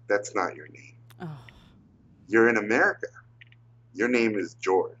 that's not your name. Oh. You're in America. Your name is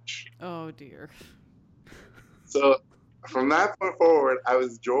George. Oh, dear. So from that point forward, I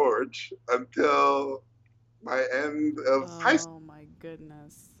was George until my end of high school. Oh, my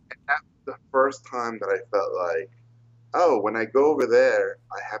goodness. That was the first time that I felt like, oh, when I go over there,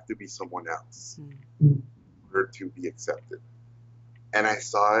 I have to be someone else in order to be accepted. And I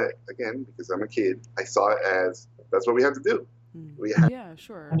saw it, again, because I'm a kid, I saw it as, that's what we have to do. We have, Yeah,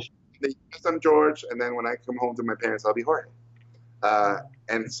 sure. yes, I'm George, and then when I come home to my parents, I'll be Jorge.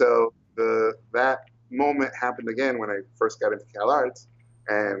 And so that moment happened again when I first got into Cal Arts,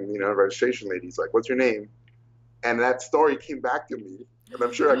 and registration lady's like, "What's your name?" And that story came back to me, and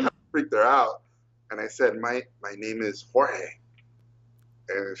I'm sure I kind of freaked her out. And I said, "My name is Jorge,"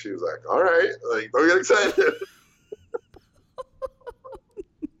 and she was like, "All right, like don't get excited."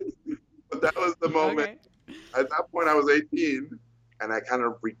 But that was the moment. Okay. At that point, I was 18, and I kind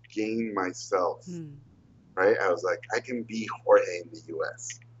of regained myself. Right? I was like, I can be Jorge in the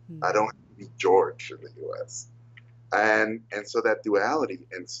U.S. I don't have to be George in the U.S. And so that duality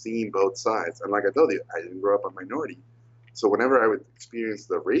and seeing both sides, and like I told you, I didn't grow up a minority. So whenever I would experience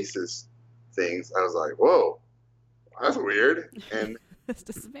the racist things, I was like, whoa, that's weird. And this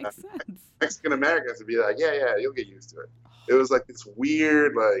doesn't make sense. Mexican Americans would be like, yeah, you'll get used to it. It was like this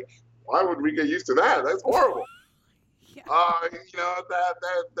weird, like, why would we get used to that? That's horrible. Yeah.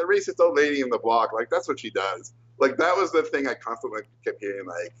 The racist old lady in the block, like that's what she does. Like that was the thing I constantly kept hearing,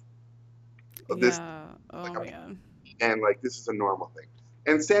 like this. Yeah. Oh man. And like this is a normal thing.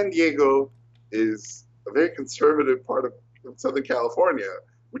 And San Diego is a very conservative part of Southern California,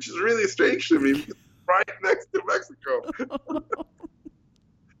 which is really strange to me because it's right next to Mexico.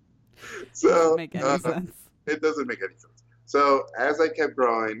 So doesn't make any sense. It doesn't make any sense. So as I kept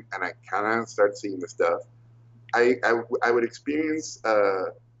growing and I kind of started seeing the stuff, I would experience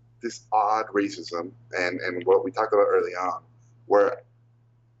this odd racism and what we talked about early on, where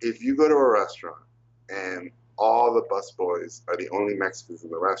if you go to a restaurant and all the busboys are the only Mexicans in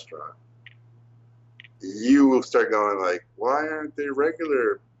the restaurant, you will start going like, why aren't there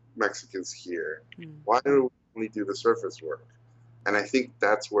regular Mexicans here? Why do we only do the surface work? And I think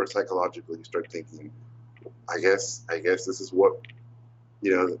that's where psychologically you start thinking, I guess this is what,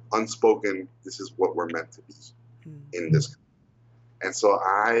 unspoken, this is what we're meant to be in this. And so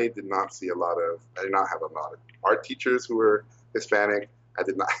I did not have a lot of art teachers who were Hispanic. I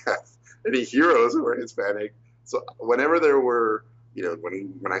did not have any heroes who were Hispanic. So whenever there were,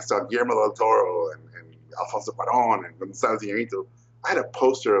 when I saw Guillermo del Toro and Alfonso Cuarón and Gonzalo Iñárritu, I had a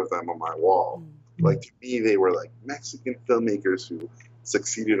poster of them on my wall. Like to me, they were like Mexican filmmakers who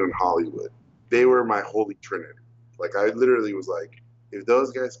succeeded in Hollywood. They were my holy trinity. Like I literally was like, if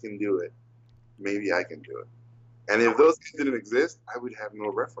those guys can do it, maybe I can do it. And if those guys didn't exist, I would have no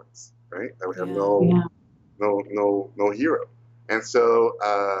reference, right? I would have no hero. And so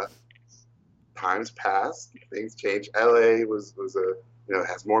times passed, things changed. LA was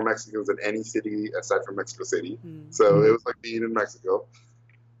has more Mexicans than any city aside from Mexico City. So it was like being in Mexico.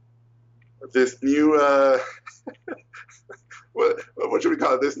 This new what should we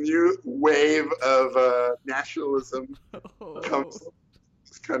call it? This new wave of nationalism comes to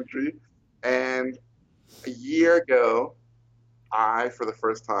this country. And a year ago, for the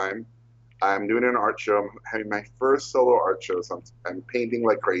first time, I'm doing an art show. I'm having my first solo art show. So I'm painting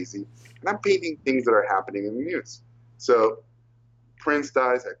like crazy. And I'm painting things that are happening in the news. So Prince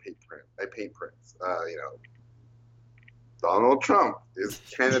dies, I paint Prince. Donald Trump is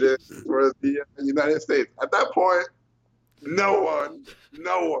candidate for the United States. At that point, no one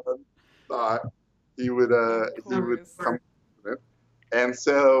thought he would come. And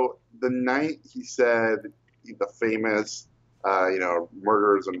so the night he said the famous,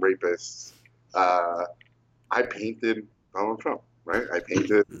 murderers and rapists, I painted Donald Trump, right? I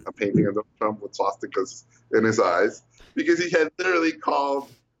painted a painting of Donald Trump with swastikas in his eyes because he had literally called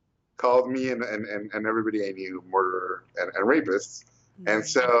me and everybody I knew murderer and rapists. And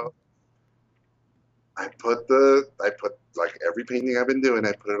so I put like every painting I've been doing,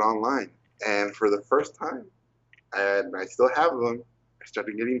 I put it online. And for the first time, and I still have them, I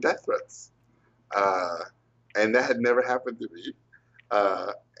started getting death threats. And that had never happened to me.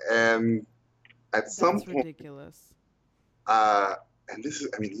 And at some point, ridiculous. And this is,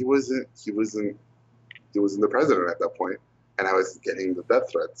 he wasn't the president at that point, and I was getting the death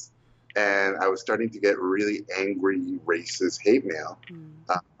threats. And I was starting to get really angry, racist hate mail.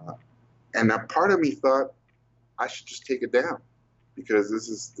 And a part of me thought I should just take it down because this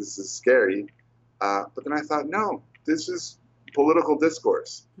is scary. But then I thought, no, this is political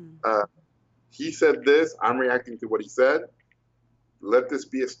discourse. He said this, I'm reacting to what he said. Let this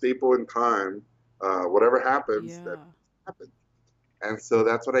be a staple in time. Whatever happens, that happened. And so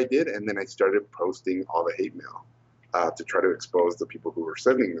that's what I did. And then I started posting all the hate mail to try to expose the people who were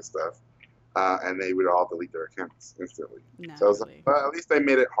sending this stuff. and they would all delete their accounts instantly. Naturally. So I was like, well, at least I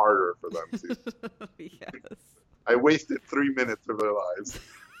made it harder for them to. Yes. I wasted 3 minutes of their lives.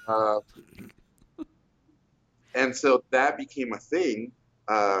 And so that became a thing.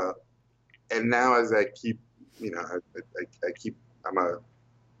 And now as I keep,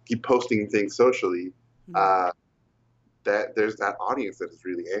 keep posting things socially, that there's that audience that is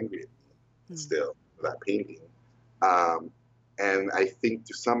really angry at me still for that painting. And I think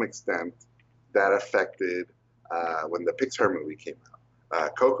to some extent that affected when the Pixar movie came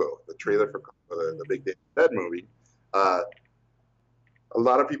out. Coco, the trailer for Coco, the Big Day Dead movie. A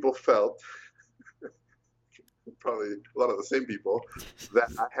lot of people felt, probably a lot of the same people, that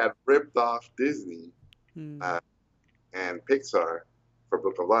I had ripped off Disney and Pixar for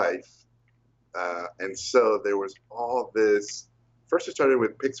Book of Life. And so there was all this. First, it started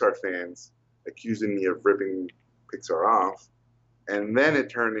with Pixar fans accusing me of ripping Pixar off. And then it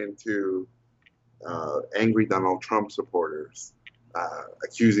turned into angry Donald Trump supporters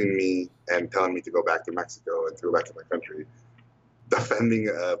accusing me and telling me to go back to Mexico and to go back to my country, defending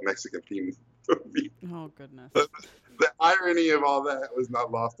a Mexican-themed movie. Oh, goodness. The irony of all that was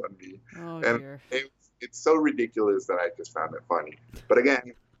not lost on me. Oh, and dear. It's so ridiculous that I just found it funny. But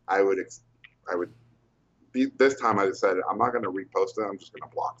again, I would this time I decided I'm not going to repost them. I'm just going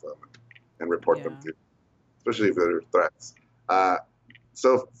to block them and report them too, especially if they're threats.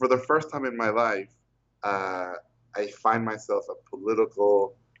 So for the first time in my life, I find myself a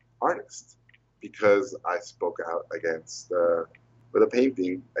political artist because I spoke out against, with a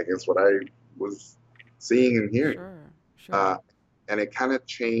painting, against what I was seeing and hearing. Sure. And it kind of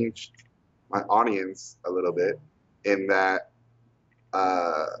changed my audience a little bit in that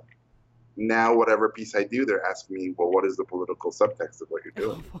now whatever piece I do, they're asking me, well, what is the political subtext of what you're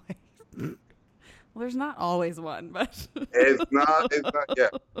doing? Oh, boy. Well, there's not always one, but it's not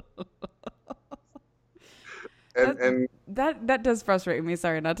yet. And that does frustrate me.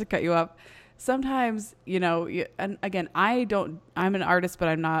 Sorry, not to cut you off. Sometimes, and again, I'm an artist, but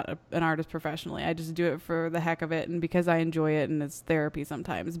I'm not an artist professionally. I just do it for the heck of it and because I enjoy it and it's therapy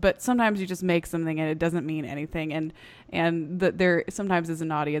sometimes. But sometimes you just make something and it doesn't mean anything. And there sometimes is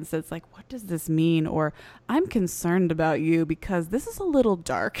an audience that's like, what does this mean? Or I'm concerned about you because this is a little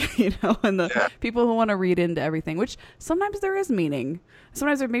dark, and the people who want to read into everything, which sometimes there is meaning.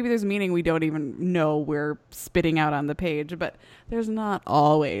 Sometimes maybe there's meaning we don't even know we're spitting out on the page, but there's not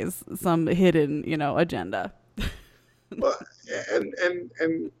always some hidden, agenda. Well, and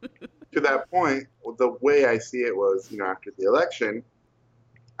to that point, the way I see it was, after the election,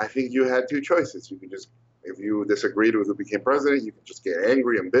 I think you had two choices. You could just, if you disagreed with who became president, you could just get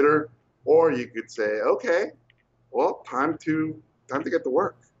angry and bitter, or you could say, okay, well, time to get to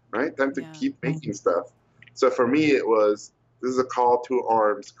work, right? Time to keep making stuff. So for me, it was, this is a call to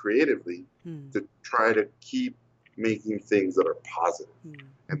arms creatively to try to keep making things that are positive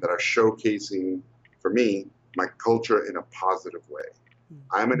and that are showcasing, for me, my culture in a positive way.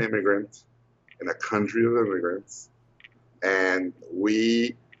 I'm an immigrant in a country of immigrants, and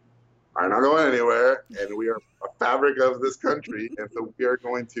we are not going anywhere, and we are a fabric of this country, and so we are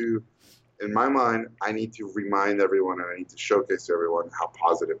going to, in my mind, I need to remind everyone and I need to showcase to everyone how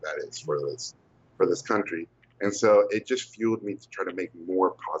positive that is for this country. And so it just fueled me to try to make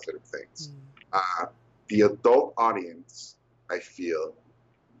more positive things. The adult audience, I feel,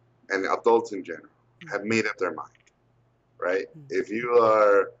 and adults in general, have made up their mind, right? If you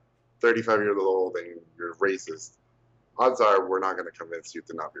are 35 years old and you're racist, odds are we're not going to convince you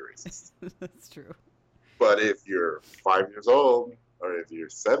to not be racist. That's true. But if you're 5 years old, or if you're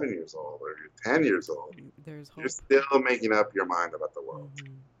 7 years old, or you're 10 years old, you're still making up your mind about the world.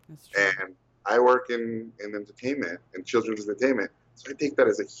 That's true. And I work in entertainment, in children's entertainment, so I take that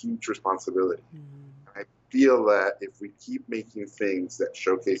as a huge responsibility. I feel that if we keep making things that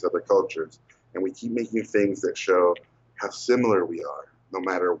showcase other cultures, and we keep making things that show how similar we are, no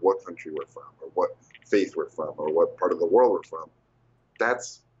matter what country we're from, or what faith we're from, or what part of the world we're from,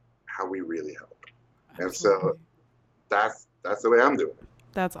 that's how we really help. Absolutely. And so that's the way I'm doing it.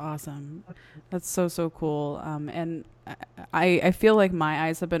 That's awesome. That's so cool. And I feel like my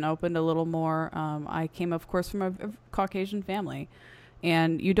eyes have been opened a little more. I came, of course, from a Caucasian family,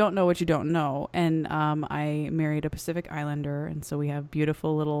 and you don't know what you don't know. And I married a Pacific Islander, and so we have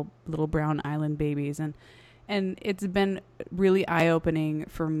beautiful little brown island babies. And it's been really eye-opening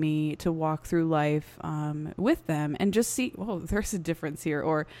for me to walk through life with them and just see, oh, there's a difference here.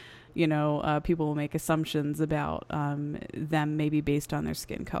 Or, people will make assumptions about them maybe based on their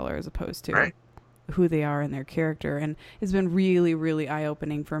skin color as opposed to who they are and their character. And it's been really, really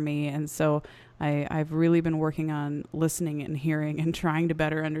eye-opening for me. And so I've really been working on listening and hearing and trying to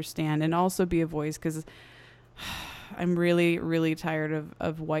better understand and also be a voice, because I'm really, really tired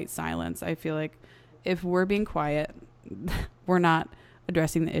of white silence. I feel like if we're being quiet, we're not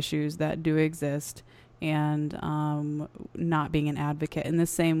addressing the issues that do exist, and not being an advocate in the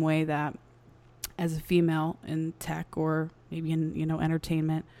same way that as a female in tech or maybe in,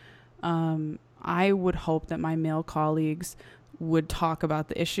 entertainment, I would hope that my male colleagues would talk about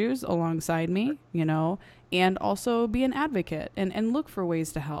the issues alongside me, and also be an advocate and look for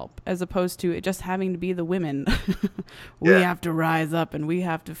ways to help, as opposed to it just having to be the women. We have to rise up and we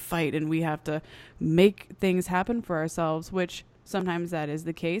have to fight and we have to make things happen for ourselves, which sometimes that is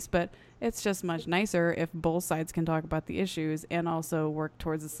the case, but it's just much nicer if both sides can talk about the issues and also work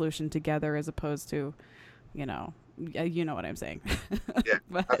towards a solution together, as opposed to, you know what I'm saying. Yeah,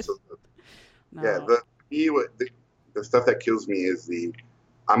 But, absolutely. no. Yeah, the stuff that kills me is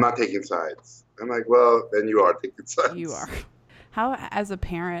I'm not taking sides. I'm like, well, then you are taking sides. You are. How, as a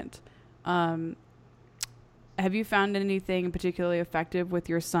parent, have you found anything particularly effective with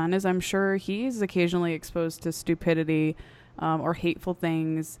your son? As I'm sure he's occasionally exposed to stupidity or hateful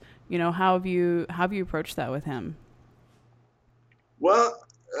things. How have you approached that with him? Well,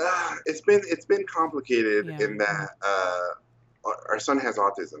 it's been complicated Yeah. in that our son has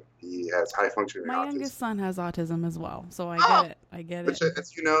autism. He has high functioning My autism, youngest son has autism as well, so I get it. I get which, it.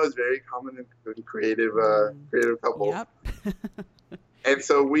 as you know, is very common in creative couples. Yep. And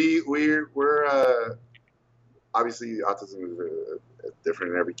so we're obviously autism is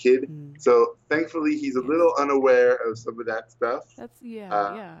different in every kid. So thankfully he's a little unaware of some of that stuff. That's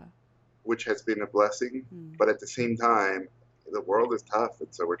yeah. Which has been a blessing. But at the same time, the world is tough, and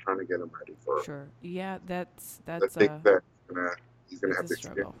so we're trying to get him ready for Sure. Yeah, that's the things that he's gonna have it's to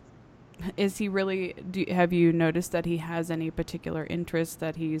a experience. struggle. Is he really? Have you noticed that he has any particular interests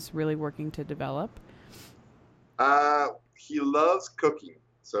that he's really working to develop? He loves cooking.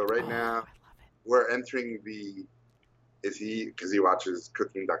 So right I now love we're entering because he watches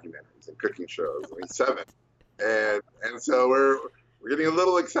cooking documentaries and cooking shows. And he's 7, and so we're getting a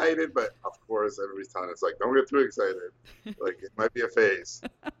little excited, but of course everybody's telling us, like, don't get too excited. Like, it might be a phase,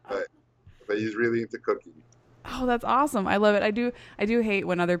 but he's really into cooking. Oh, that's awesome. I love it. I do hate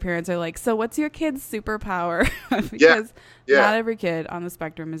when other parents are like, so what's your kid's superpower? Because not every kid on the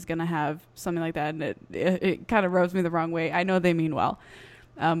spectrum is going to have something like that. And it kind of rubs me the wrong way. I know they mean well.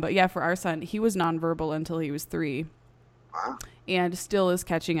 But yeah, for our son, he was nonverbal until he was 3. Wow. And still is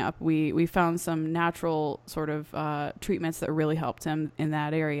catching up. We found some natural sort of treatments that really helped him in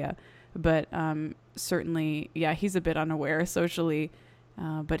that area. But certainly, yeah, he's a bit unaware socially.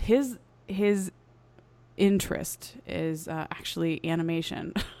 But his interest is actually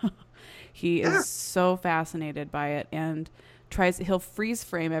animation. He is so fascinated by it and he'll freeze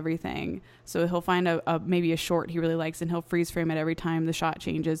frame everything. So he'll find maybe a short he really likes, and he'll freeze frame it every time the shot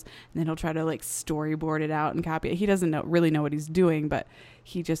changes, and then he'll try to like storyboard it out and copy it. He doesn't really know what he's doing, but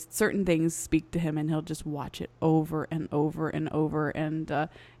certain things speak to him, and he'll just watch it over and over and over. And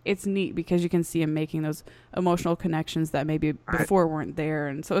it's neat because you can see him making those emotional connections that maybe before weren't there.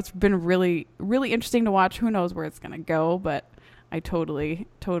 And so it's been really, really interesting to watch. Who knows where it's going to go, but I totally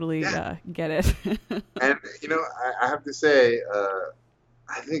get it. And, I have to say,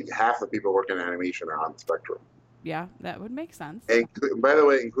 I think half the people working in animation are on the spectrum. Yeah, that would make sense. And by the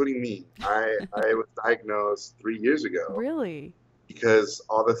way, including me, I was diagnosed 3 years ago. Really? Because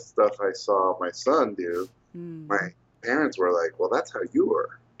all the stuff I saw my son do, my parents were like, well, that's how you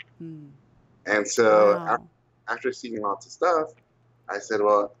were. And so after seeing lots of stuff, I said,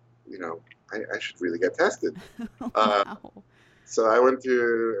 well, I should really get tested. Wow. So I went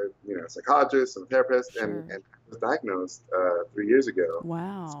to a psychologist and therapist, Sure. and I was diagnosed 3 years ago.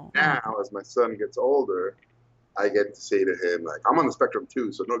 Wow. Now, as my son gets older, I get to say to him, like, I'm on the spectrum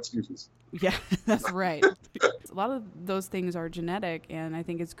too, so no excuses. Yeah, that's right. A lot of those things are genetic, and I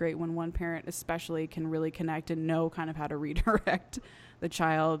think it's great when one parent especially can really connect and know kind of how to redirect the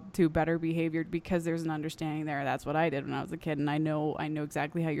child to better behavior, because there's an understanding there. That's what I did when I was a kid, and I know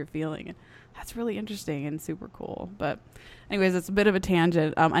exactly how you're feeling. And that's really interesting and super cool. But anyways, it's a bit of a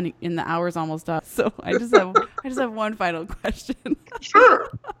tangent. And the hour's almost up, so I just have one final question. Sure.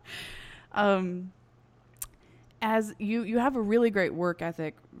 As you have a really great work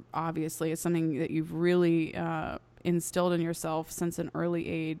ethic, obviously. It's something that you've really instilled in yourself since an early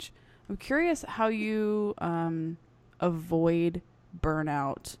age. I'm curious how you avoid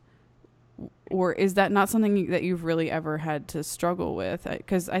burnout, or is that not something that you've really ever had to struggle with?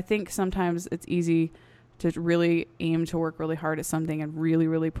 Because I think sometimes it's easy to really aim to work really hard at something and really,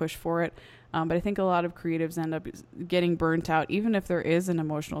 really push for it. But I think a lot of creatives end up getting burnt out, even if there is an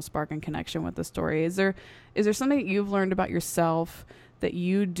emotional spark and connection with the story. Is there something that you've learned about yourself that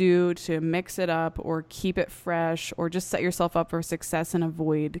you do to mix it up or keep it fresh or just set yourself up for success and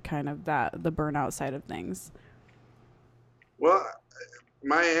avoid kind of the burnout side of things? Well,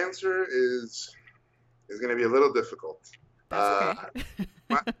 my answer is going to be a little difficult. That's okay.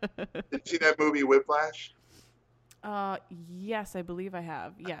 Did you see that movie Whiplash? Yes, I believe I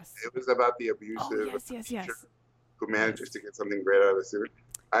have. Yes. It was about the abusive yes. who manages to get something great out of the student.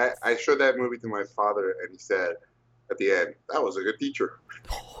 I showed that movie to my father, and he said at the end, "That was a good teacher."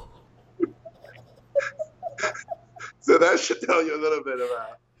 So that should tell you a little bit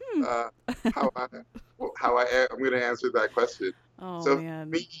about how I'm going to answer that question. Oh, so man.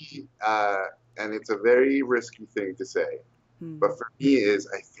 for me, and it's a very risky thing to say, but for me is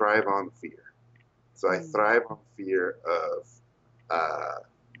I thrive on fear. So I thrive on fear of,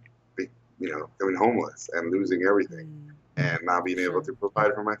 going homeless and losing everything and not being able to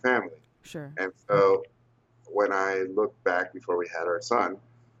provide for my family. Sure. And so when I look back before we had our son,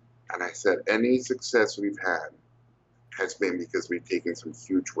 and I said, any success we've had has been because we've taken some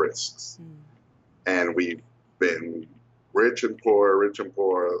huge risks. And we've been rich and poor,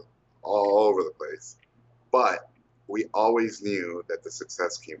 all over the place. But we always knew that the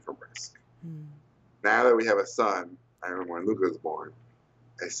success came from risk. Now that we have a son, I remember when Luca was born,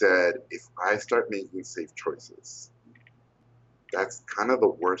 I said, if I start making safe choices, that's kind of the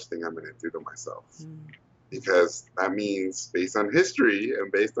worst thing I'm going to do to myself. Because that means, based on history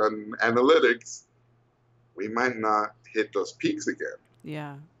and based on analytics, we might not hit those peaks again.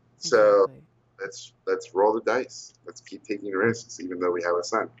 Yeah. So exactly. let's roll the dice. Let's keep taking risks, even though we have a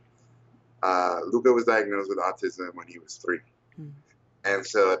son. Luca was diagnosed with autism when he was 3. And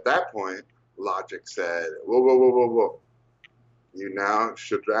so at that point, logic said, whoa. You now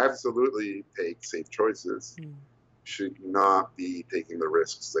should absolutely take safe choices. Should not be taking the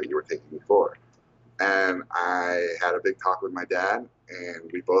risks that you were taking before. And I had a big talk with my dad,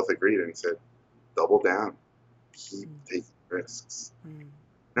 and we both agreed and said, double down. Keep taking risks.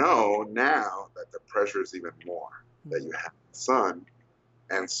 Know now that the pressure is even more, that you have a son.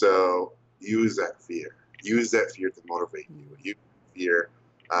 And so use that fear. Use that fear to motivate you. Use fear,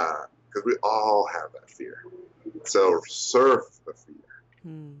 because we all have that fear. So surf the fear.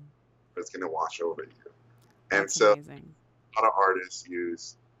 It's going to wash over you. And That's so amazing. A lot of artists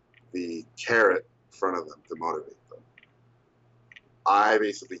use the carrot in front of them to motivate them. I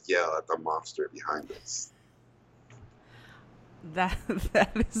basically yell at the monster behind us. That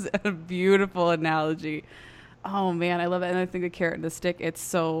is a beautiful analogy. Oh man, I love it. And I think the carrot and the stick, it's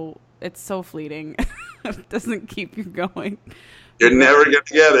so fleeting. It doesn't keep you going. You're never going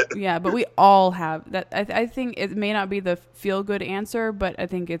to get it. Yeah, but we all have that. I think it may not be the feel-good answer, but I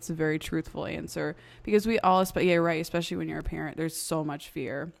think it's a very truthful answer because we all, yeah, you're right, especially when you're a parent, there's so much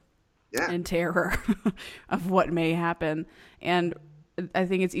fear and terror of what may happen. And I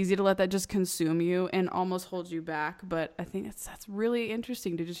think it's easy to let that just consume you and almost hold you back. But I think that's really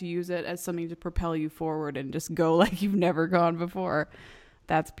interesting to just use it as something to propel you forward and just go like you've never gone before.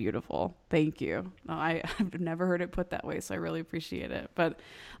 That's beautiful. Thank you. I've never heard it put that way, so I really appreciate it. But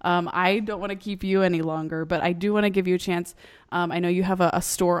I don't want to keep you any longer, but I do want to give you a chance. I know you have a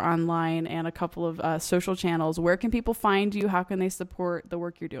store online and a couple of social channels. Where can people find you? How can they support the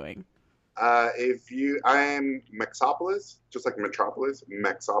work you're doing? I am Mexopolis, just like Metropolis,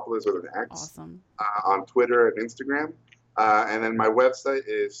 Mexopolis with an X. Awesome. On Twitter and Instagram. And then my website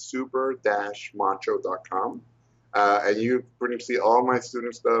is super-macho.com. And you pretty much see all my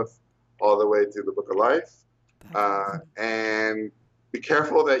student stuff all the way to the Book of Life. Awesome. And be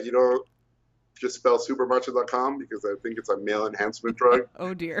careful that you don't just spell supermacho.com because I think it's a male enhancement drug.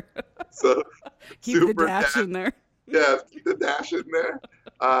 Oh, dear. So keep the dash in there. Yeah, keep the dash in there.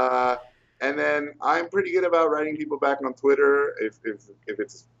 And then I'm pretty good about writing people back on Twitter if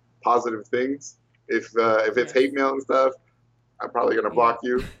it's positive things. If it's hate mail and stuff, I'm probably going to block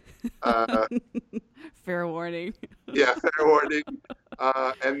you. Fair warning. Yeah, fair warning.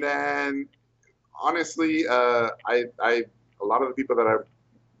 And then, honestly, a lot of the people that I've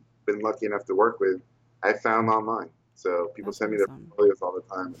been lucky enough to work with, I found online. So people send me their portfolios all the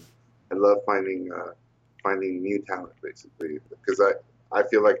time. I love finding new talent, basically, because I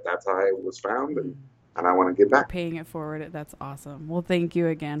feel like that's how I was found, and I want to give back. Paying it forward. That's awesome. Well, thank you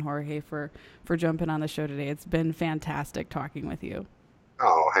again, Jorge, for jumping on the show today. It's been fantastic talking with you.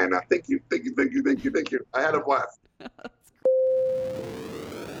 Oh, Hannah, thank you. I had a blast.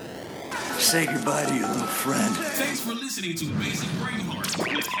 Say goodbye to your little friend. Thanks for listening to Basic Brainheart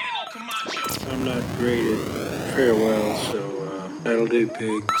with Hannah Kamai. Honda. I'm not great at farewell, so that'll do,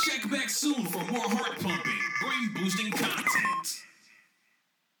 pig. Check back soon for more heart pumping, brain boosting content.